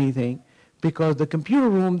doing anything because the computer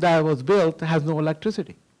room that was built has no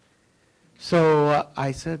electricity. So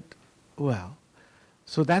I said, well,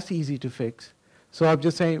 so that's easy to fix. So I'm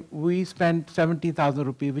just saying, we spent 70,000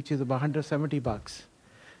 rupees, which is about 170 bucks.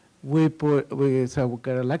 We got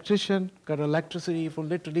an electrician, got electricity from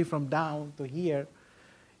literally from down to here,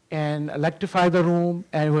 and electrify the room,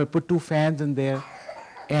 and we put 2 fans in there,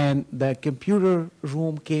 and the computer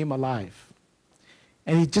room came alive.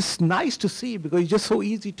 And it's just nice to see because it's just so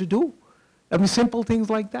easy to do. I mean, simple things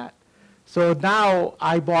like that. So now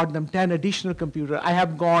I bought them 10 additional computers. I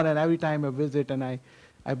have gone, and every time I visit, and I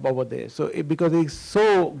bought there. So because it's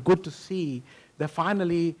so good to see that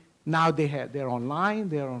finally now they're online,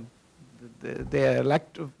 their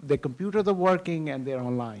computers are working, and they're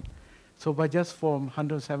online. So by just for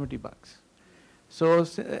 170 bucks. So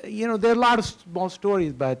you know, there are a lot of small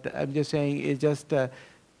stories, but I'm just saying it's just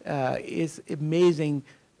it's amazing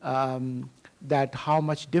that how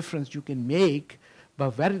much difference you can make by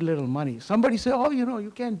very little money. Somebody said, oh, you know,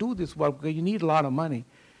 you can't do this work because you need a lot of money.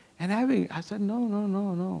 And I said,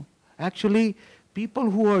 no. Actually,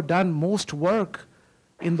 people who have done most work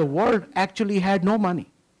in the world actually had no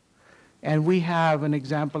money. And we have an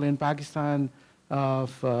example in Pakistan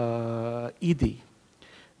of Edhi.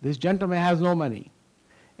 This gentleman has no money,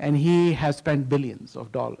 and he has spent billions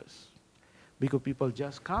of dollars because people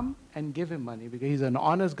just come and give him money because he's an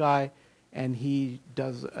honest guy, and he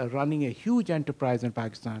does running a huge enterprise in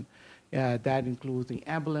Pakistan that includes the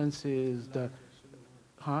ambulances, the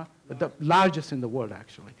largest in the world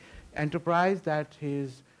actually, enterprise that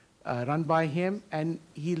is run by him, and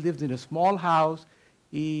he lives in a small house.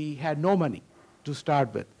 He had no money to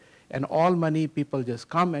start with. And all money, people just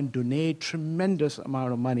come and donate tremendous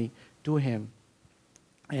amount of money to him.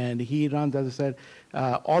 And he runs, as I said,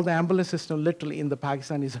 all the ambulance system literally in the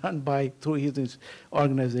Pakistan is run through his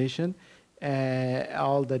organization.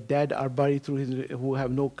 All the dead are buried through his, who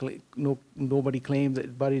have nobody claims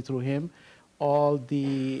it, buried through him. All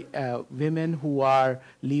the women who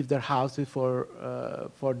leave their houses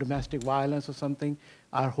for domestic violence or something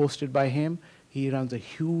are hosted by him. He runs a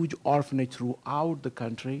huge orphanage throughout the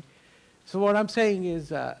country. So what I'm saying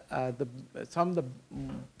is some of the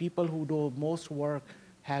people who do most work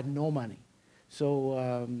had no money. So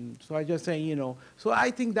I just say, you know, so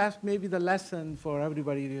I think that's maybe the lesson for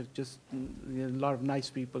everybody. There's just a lot of nice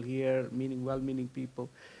people here, well-meaning people.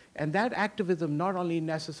 And that activism not only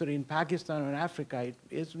necessary in Pakistan or Africa, it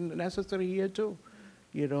is necessary here too.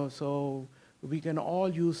 You know, so we can all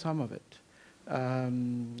use some of it.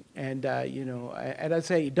 You know, and I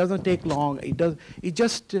say it doesn't take long.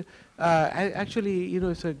 Actually, you know,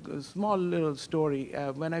 it's a small little story.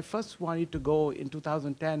 When I first wanted to go in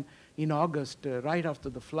 2010 in August, right after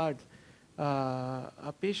the flood,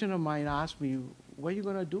 a patient of mine asked me, what are you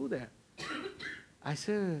going to do there? I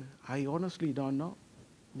said, I honestly don't know,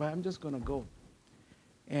 but I'm just going to go.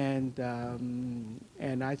 And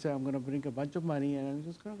I said, I'm going to bring a bunch of money, and I'm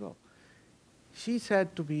just going to go. She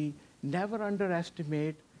said to me, never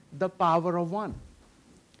underestimate the power of one.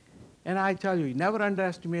 And I tell you, never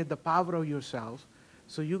underestimate the power of yourself,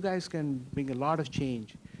 so you guys can bring a lot of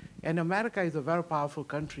change. And America is a very powerful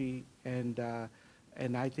country, and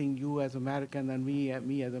I think you as American and me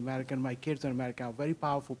as American, my kids are American, are very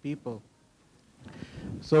powerful people.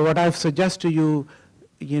 So what I suggest to you,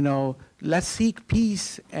 you know, let's seek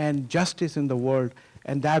peace and justice in the world,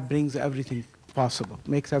 and that brings everything possible,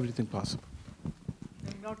 makes everything possible.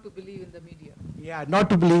 And not to believe in the media. Yeah, not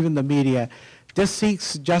to believe in the media. Just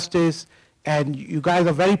seeks justice, and you guys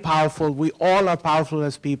are very powerful. We all are powerful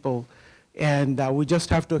as people, and we just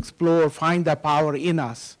have to explore, find that power in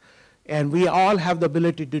us. And we all have the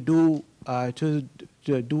ability to do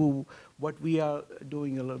what we are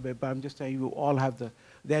doing a little bit, but I'm just saying you all have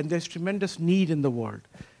there's tremendous need in the world.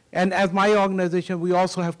 And as my organization, we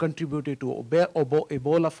also have contributed to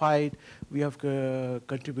Ebola fight. We have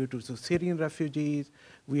contributed to Syrian refugees.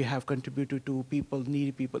 We have contributed to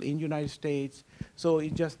needy people in the United States. So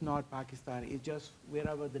it's just not Pakistan. It's just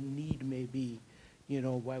wherever the need may be, you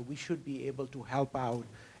know, where we should be able to help out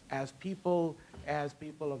as people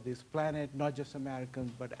of this planet, not just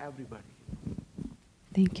Americans, but everybody.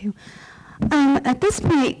 Thank you. At this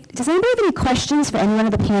point, does anybody have any questions for any one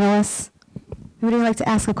of the panelists? Anybody like to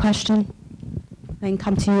ask a question? I can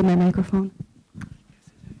come to you with my microphone.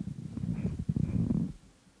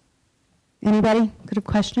 Anybody? Good a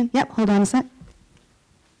question? Yep, hold on a sec.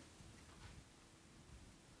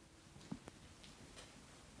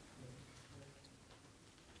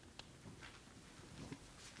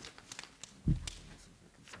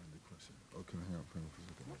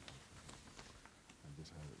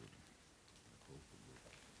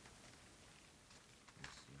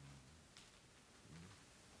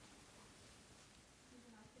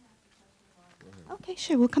 Okay,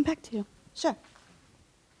 sure, we'll come back to you. Sure.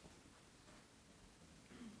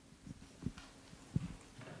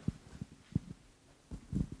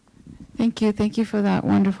 Thank you for that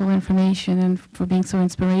wonderful information and for being so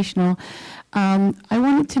inspirational. I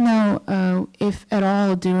wanted to know if at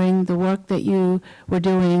all during the work that you were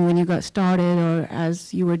doing when you got started or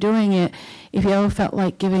as you were doing it, if you ever felt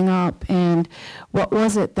like giving up, and what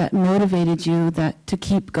was it that motivated you to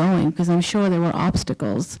keep going? Because I'm sure there were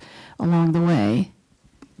obstacles along the way.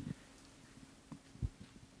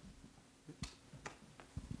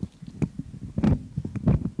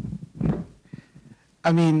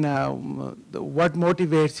 I mean, what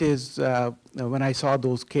motivates is when I saw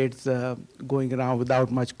those kids going around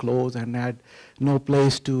without much clothes and had no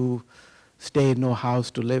place to stay, no house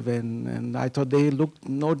to live in, and I thought they looked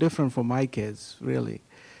no different from my kids, really.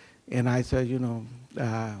 And I said, you know,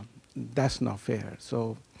 that's not fair.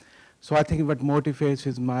 So I think what motivates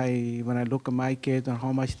is when I look at my kids and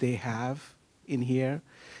how much they have in here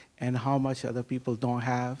and how much other people don't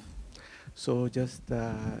have. So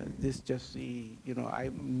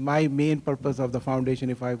my main purpose of the foundation,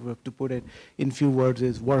 if I were to put it in few words,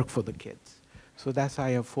 is work for the kids. So that's how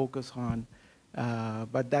I focus on.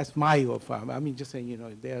 But that's my, I mean, just saying, you know,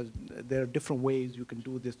 there are different ways you can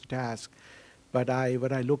do this task. But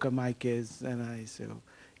when I look at my kids and I say,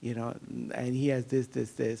 you know, and he has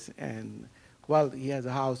this, and well, he has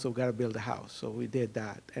a house, so we've got to build a house. So we did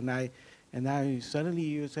that. And now suddenly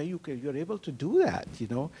you say you're able to do that, you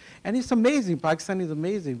know. And it's amazing. Pakistan is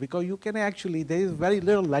amazing because you can actually, there is very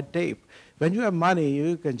little lead tape. When you have money,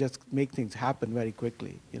 you can just make things happen very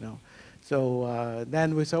quickly, you know. So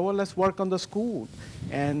then we said, well, let's work on the school.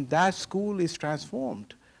 And that school is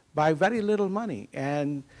transformed by very little money.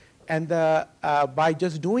 And by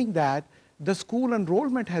just doing that, the school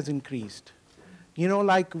enrollment has increased. You know,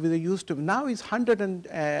 like we used to, now it's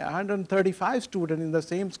 135 students in the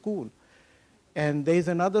same school. And there's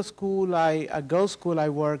another school, a girls' school I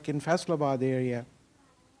work in Faisalabad area.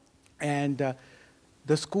 And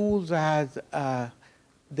the schools has, I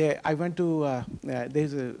went to,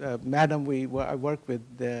 there's a madam I work with,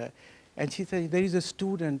 and she said there is a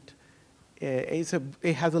student,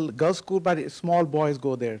 it has a girls' school, but small boys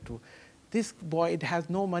go there too. This boy, it has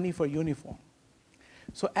no money for uniform.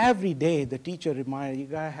 So every day the teacher reminded, you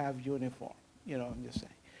gotta have uniform, you know, I'm just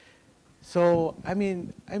saying. So, I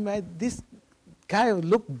mean this guy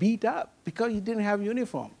looked beat up because he didn't have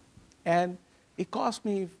uniform. And it cost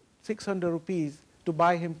me 600 rupees to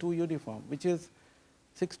buy him 2 uniforms, which is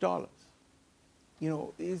 $6. You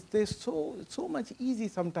know, there's so much easy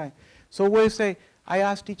sometimes. So we say, I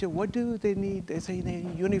ask teacher, what do they need? They say they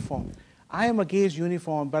need uniform. I am against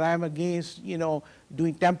uniform, but I am against, you know,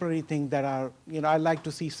 doing temporary things that are, you know, I like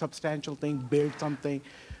to see substantial things, build something.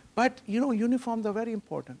 But, you know, uniforms are very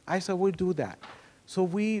important. I said, we'll do that. So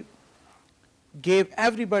we gave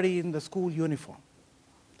everybody in the school uniform.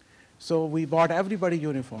 So we bought everybody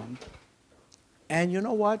uniform. And you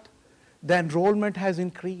know what? The enrollment has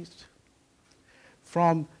increased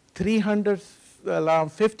from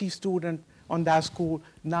 350 students on that school,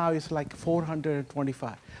 now it's like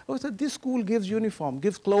 425. Oh, so this school gives uniform,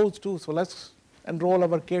 gives clothes too, so let's enroll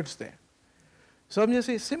our kids there. So I'm just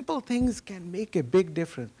saying, simple things can make a big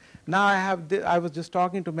difference. Now I was just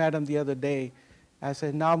talking to madam the other day. I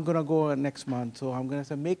said, now I'm going to go next month. So I'm going to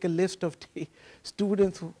say, make a list of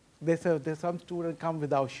students. They said, there's some students come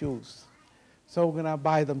without shoes. So we're going to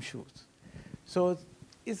buy them shoes. So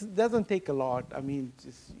it doesn't take a lot. I mean,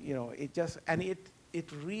 just, you know,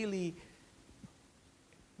 it really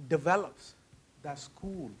develops the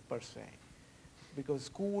school per se, because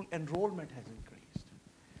school enrollment has increased.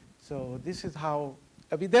 So this is how,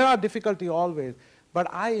 I mean, there are difficulties always,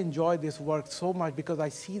 but I enjoy this work so much because I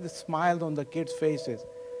see the smiles on the kids' faces.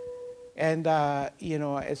 And, you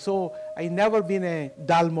know, so I never been a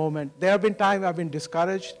dull moment. There have been times I've been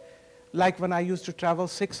discouraged, like when I used to travel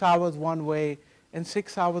 6 hours one way and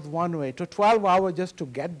 6 hours one way to 12 hours just to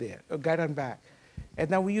get there, or get and back. And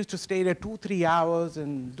then we used to stay there 2-3 hours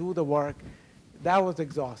and do the work. that was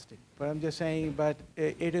exhausting. But I'm just saying, but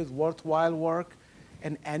it is worthwhile work,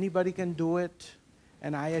 and anybody can do it.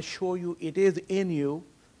 And I assure you, it is in you,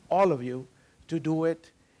 all of you, to do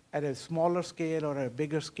it at a smaller scale or a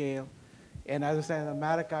bigger scale. And as I said,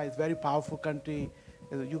 America is a very powerful country.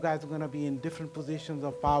 You guys are going to be in different positions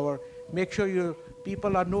of power. Make sure your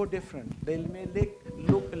people are no different. They may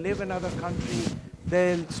live in another country.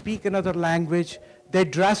 They'll speak another language. They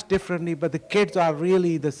dress differently, but the kids are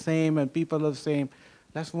really the same and people are the same.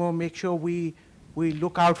 Let's make sure we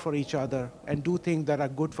look out for each other and do things that are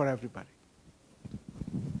good for everybody.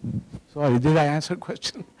 Sorry, did I answer the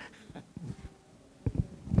question?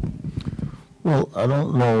 Well, I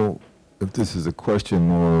don't know if this is a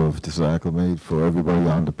question or if this is acclimate for everybody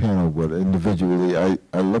on the panel, but individually,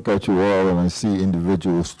 I look at you all and I see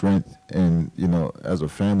individual strength, and as a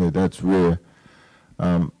family, that's rare.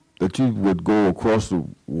 That you would go across the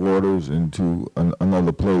waters into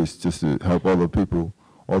another place just to help other people,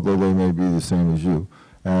 although they may be the same as you.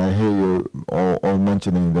 And I hear you all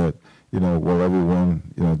mentioning that, what everyone,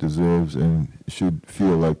 deserves and should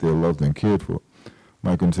feel like they're loved and cared for.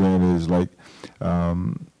 My concern is like,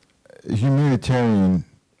 humanitarian,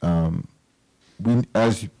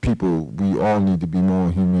 as people, we all need to be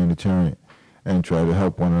more humanitarian and try to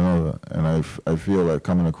help one another. And I feel like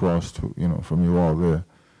coming across to, from you all there.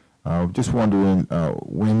 Just wondering,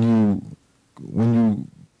 when you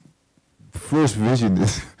first visioned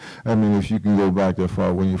this, I mean, if you can go back that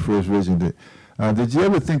far, when you first visioned it, did you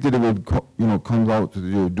ever think that it would, come out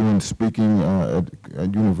to doing speaking at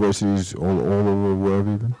universities all over,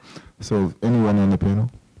 wherever even? So anyone on the panel?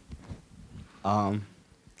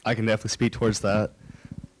 I can definitely speak towards that.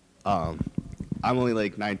 I'm only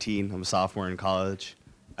like 19. I'm a sophomore in college.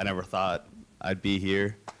 I never thought I'd be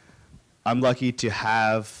here. I'm lucky to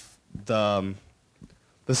have the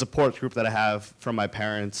support group that I have from my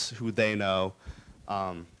parents, who they know.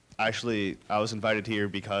 Actually, I was invited here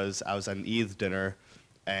because I was at an Eid dinner,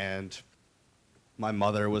 and my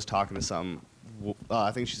mother was talking to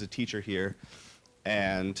I think she's a teacher here,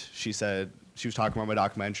 and she said, she was talking about my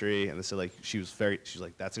documentary, and they said, like, she's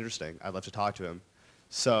like, that's interesting. I'd love to talk to him.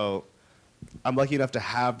 So I'm lucky enough to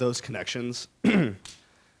have those connections. And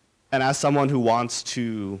as someone who wants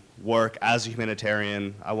to work as a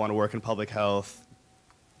humanitarian, I want to work in public health.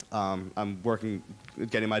 I'm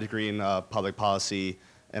getting my degree in public policy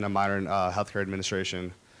and a minor in healthcare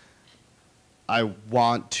administration. I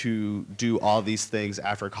want to do all these things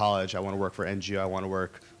after college. I want to work for NGO. I want to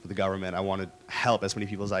work for the government. I want to help as many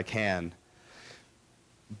people as I can.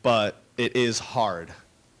 But it is hard.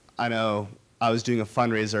 I know I was doing a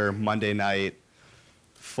fundraiser Monday night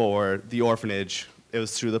for the orphanage. It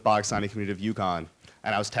was through the Pakistani community of Yukon.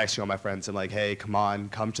 And I was texting all my friends. I'm like, hey, come on,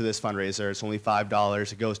 come to this fundraiser. It's only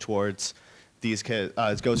 $5. It goes towards these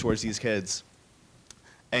kids.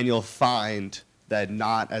 And you'll find that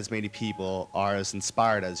not as many people are as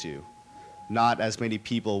inspired as you. Not as many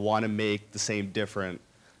people want to make the same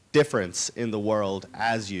difference in the world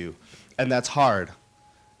as you. And that's hard.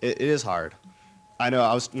 It is hard. I know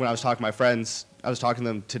when I was talking to my friends, I was talking to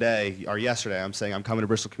them today or yesterday. I'm saying I'm coming to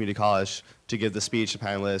Bristol Community College to give the speech to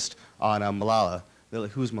panelists on Malala. They're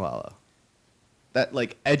like, who's Malala? That,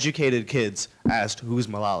 like, educated kids asked, who's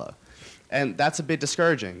Malala? And that's a bit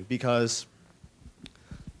discouraging because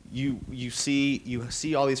you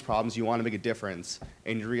see all these problems, you want to make a difference,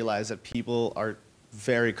 and you realize that people are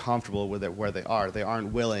very comfortable with it where they are. They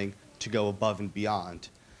aren't willing to go above and beyond.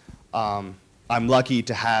 I'm lucky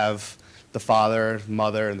to have the father,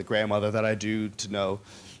 mother, and the grandmother that I do, to know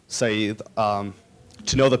Saeed, to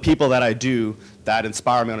know the people that I do that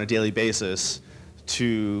inspire me on a daily basis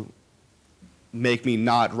to make me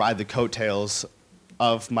not ride the coattails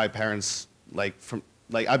of my parents.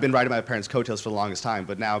 I've been riding my parents' coattails for the longest time,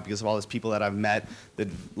 but now because of all these people that I've met, the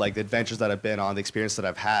adventures that I've been on, the experience that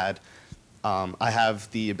I've had, I have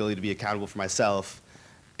the ability to be accountable for myself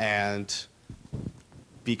and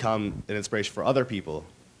become an inspiration for other people.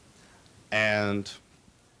 And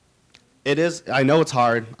I know it's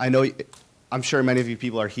hard. I'm sure many of you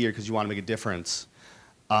people are here because you want to make a difference.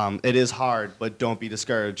 It is hard, but don't be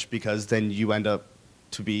discouraged, because then you end up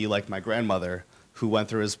to be like my grandmother, who went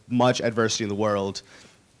through as much adversity in the world,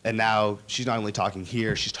 and now she's not only talking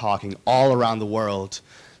here, she's talking all around the world,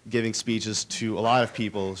 giving speeches to a lot of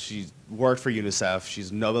people. She worked for UNICEF.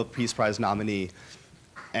 She's a Nobel Peace Prize nominee.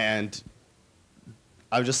 And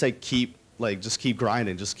I would just say just keep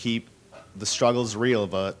grinding. The struggle's real,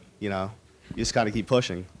 but, you just got to keep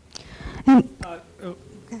pushing.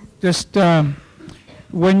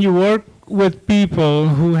 When you work with people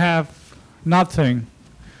who have nothing,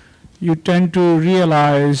 you tend to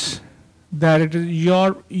realize that it is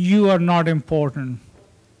you are not important,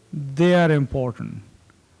 they are important.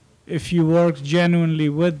 If you work genuinely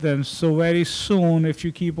with them, so very soon, if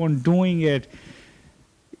you keep on doing it,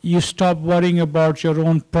 you stop worrying about your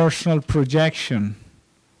own personal projection.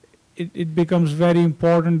 It becomes very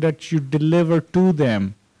important that you deliver to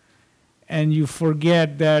them, and you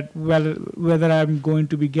forget that, well, whether I'm going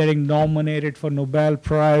to be getting nominated for Nobel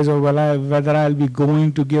Prize or whether I'll be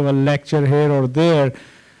going to give a lecture here or there.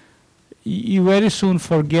 You very soon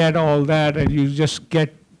forget all that, and you just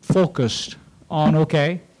get focused on,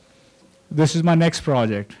 okay, this is my next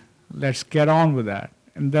project. Let's get on with that.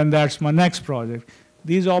 And then that's my next project.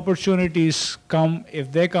 These opportunities come.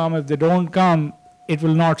 If they don't come, it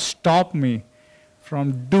will not stop me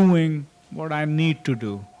from doing what I need to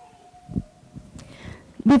do.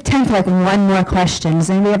 We have time for like one more question. Does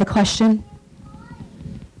anybody have a question?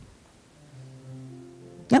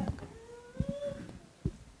 Yep.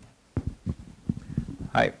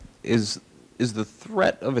 Hi. Is the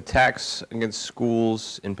threat of attacks against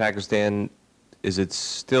schools in Pakistan, is it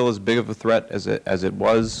still as big of a threat as it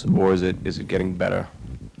was, or is it getting better?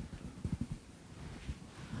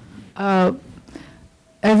 As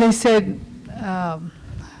I said,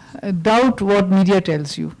 doubt what media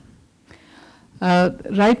tells you.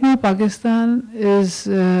 Right now, Pakistan is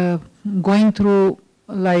going through,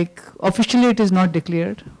 like, officially it is not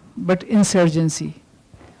declared, but insurgency.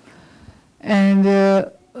 And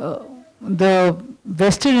the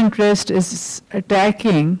vested interest is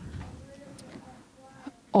attacking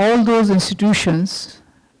all those institutions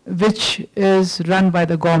which is run by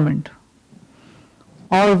the government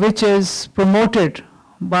or which is promoted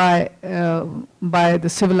by the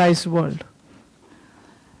civilized world.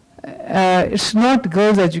 It's not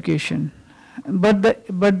girls' education, but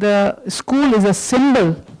the school is a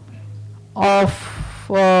symbol of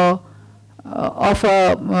a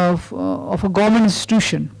government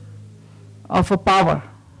institution, of a power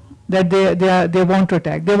that they want to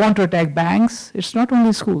attack. They want to attack banks. It's not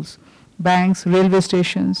only schools, banks, railway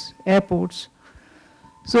stations, airports.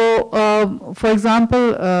 So, for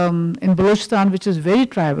example, in Balochistan, which is very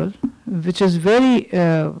tribal, which is very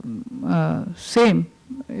same,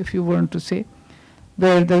 if you want to say,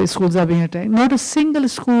 where the schools are being attacked. Not a single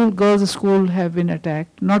school, girls' school, have been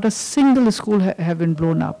attacked. Not a single school have been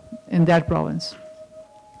blown up in that province,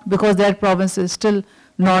 because that province is still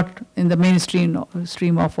not in the mainstream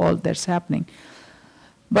stream of all that's happening.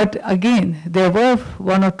 But again, there were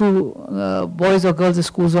one or two boys or girls'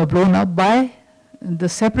 schools were blown up by the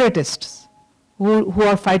separatists who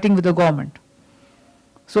are fighting with the government.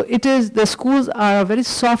 So it is, the schools are a very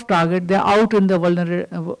soft target. They're out in the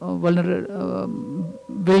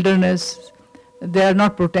wilderness. They are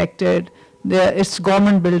not protected. It's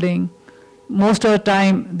government building. Most of the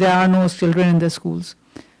time, there are no children in the schools.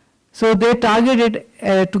 So they targeted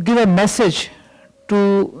to give a message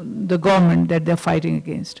to the government that they're fighting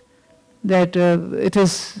against, that it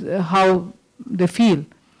is how they feel.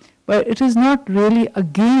 But it is not really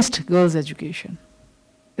against girls' education.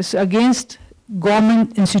 It's against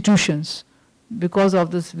government institutions because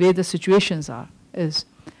of this way the situations are.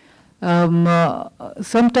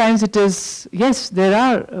 Sometimes it is, yes, there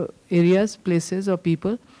are areas, places or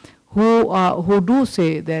people who do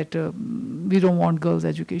say that we don't want girls'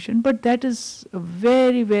 education, but that is a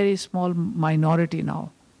very, very small minority now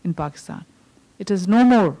in Pakistan. It is no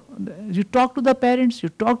more. You talk to the parents, you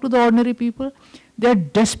talk to the ordinary people, they're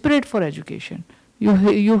desperate for education. You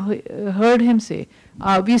heard him say,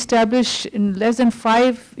 we established in less than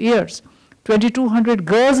 5 years, 2,200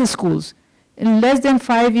 girls' schools. In less than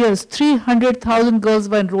 5 years, 300,000 girls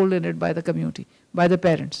were enrolled in it by the community, by the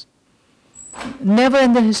parents. Never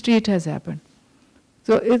in the history it has happened.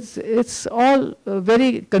 So it's all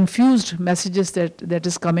very confused messages that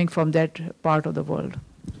is coming from that part of the world.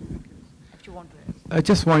 If you want to add. I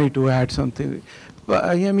just wanted to add something.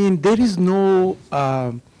 I mean, there is no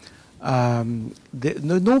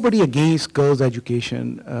nobody against girls'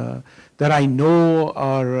 education that I know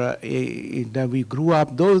or that we grew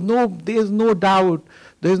up. There's no doubt.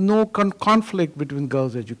 There's no conflict between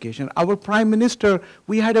girls' education. Our prime minister,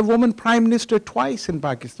 we had a woman prime minister twice in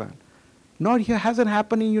Pakistan. Not here, hasn't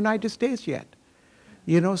happened in the United States yet.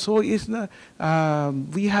 You know, so it's not,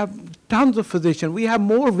 we have tons of physicians. We have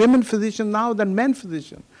more women physicians now than men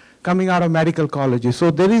physicians coming out of medical colleges.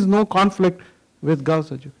 So there is no conflict with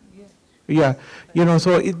girls' education. Yeah, you know,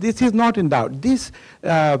 so this is not in doubt. This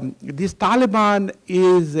Taliban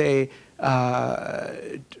is a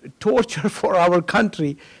torture for our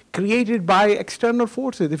country created by external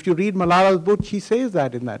forces. If you read Malala's book, she says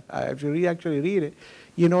that in that. If you actually read it,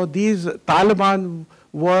 you know, these Taliban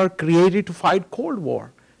were created to fight Cold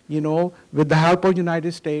War. with the help of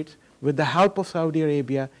United States, with the help of Saudi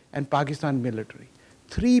Arabia and Pakistan military.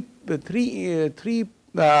 Three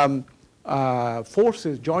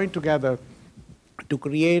forces joined together to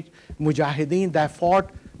create mujahideen that fought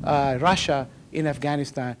Russia in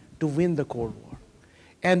Afghanistan to win the Cold War.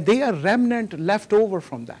 And they are remnant left over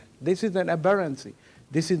from that. This is an aberrancy.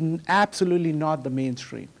 This is absolutely not the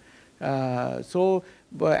mainstream. So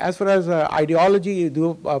as far as ideology,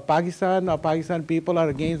 do Pakistan people are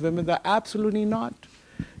against women? They're absolutely not.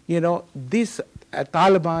 This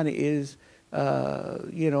Taliban is,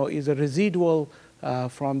 is a residual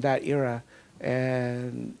from that era.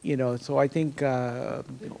 And, so I think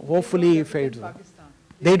hopefully it fades.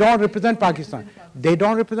 They don't represent Pakistan. They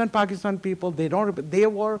don't represent Pakistan people. They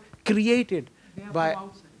were created by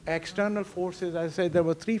external forces. As I said, there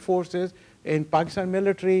were three forces in Pakistan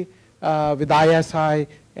military with ISI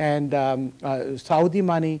and Saudi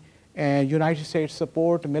money and United States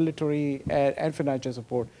support, military and financial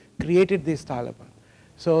support, created this Taliban.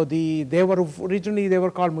 So originally they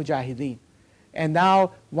were called Mujahideen. And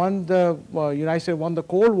now when the United States won the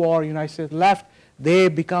Cold War, United States left, they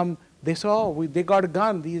saw, they got a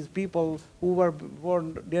gun. These people who were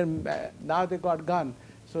born, now they got a gun.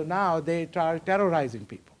 So now they are terrorizing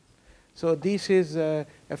people. So this is a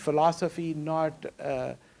philosophy, it's not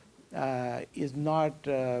a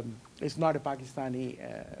Pakistani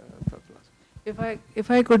philosophy. If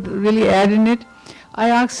I could really add in it, I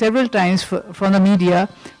asked several times from the media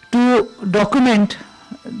to document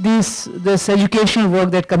this educational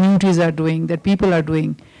work that communities are doing, that people are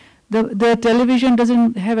doing. The television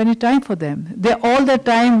doesn't have any time for them. All the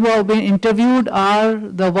time who have been interviewed are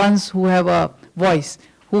the ones who have a voice,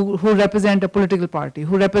 who represent a political party,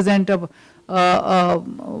 who represent a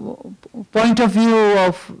point of view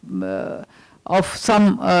of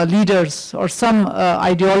some leaders or some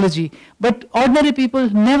ideology. But ordinary people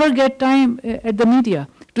never get time at the media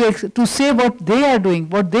to say what they are doing,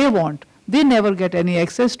 what they want. They never get any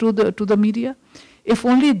access to the media. If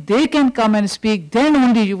only they can come and speak, then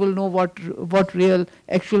only you will know what real,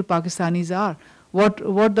 actual Pakistanis are, what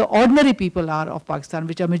the ordinary people are of Pakistan,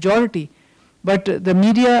 which are majority. But the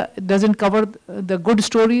media doesn't cover the good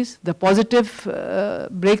stories, the positive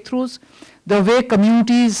breakthroughs, the way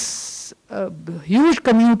communities, huge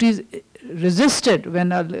communities resisted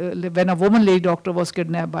when a woman lay doctor was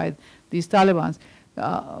kidnapped by these Talibans.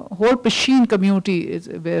 Whole Pashtun community is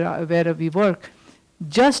where we work.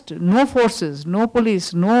 Just no forces, no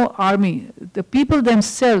police, no army. The people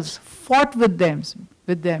themselves fought with them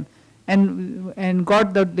and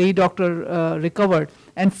got the lay doctor recovered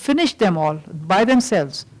and finished them all by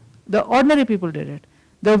themselves. The ordinary people did it.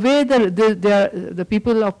 The way the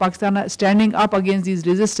people of Pakistan are standing up against these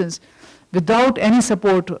resistance without any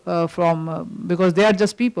support because they are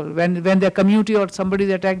just people. When their community or somebody is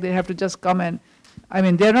attacked, they have to just come and,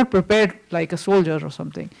 they're not prepared like a soldier or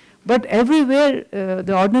something. But everywhere,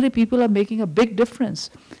 the ordinary people are making a big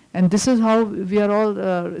difference. And this is how we are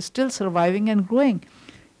all still surviving and growing.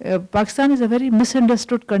 Pakistan is a very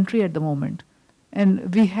misunderstood country at the moment.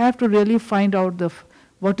 And we have to really find out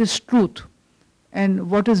what is truth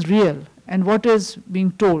and what is real and what is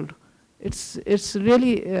being told. It's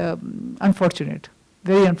really unfortunate,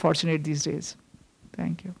 very unfortunate these days.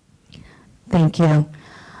 Thank you. Thank you.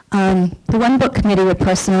 The One Book Committee would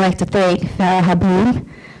personally like to thank Farah Habib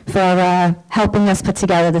for helping us put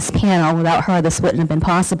together this panel. Without her, this wouldn't have been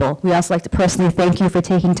possible. We also like to personally thank you for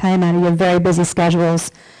taking time out of your very busy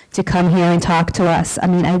schedules to come here and talk to us.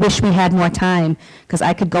 I wish we had more time, because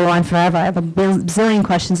I could go on forever. I have a bazillion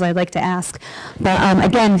questions I'd like to ask. But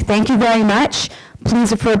again, thank you very much.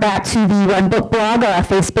 Please refer back to the One Book blog or our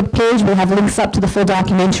Facebook page. We have links up to the full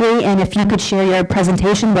documentary, and if you could share your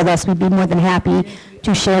presentation with us, we'd be more than happy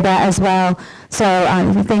to share that as well. So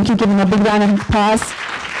thank you. Give them a big round of applause.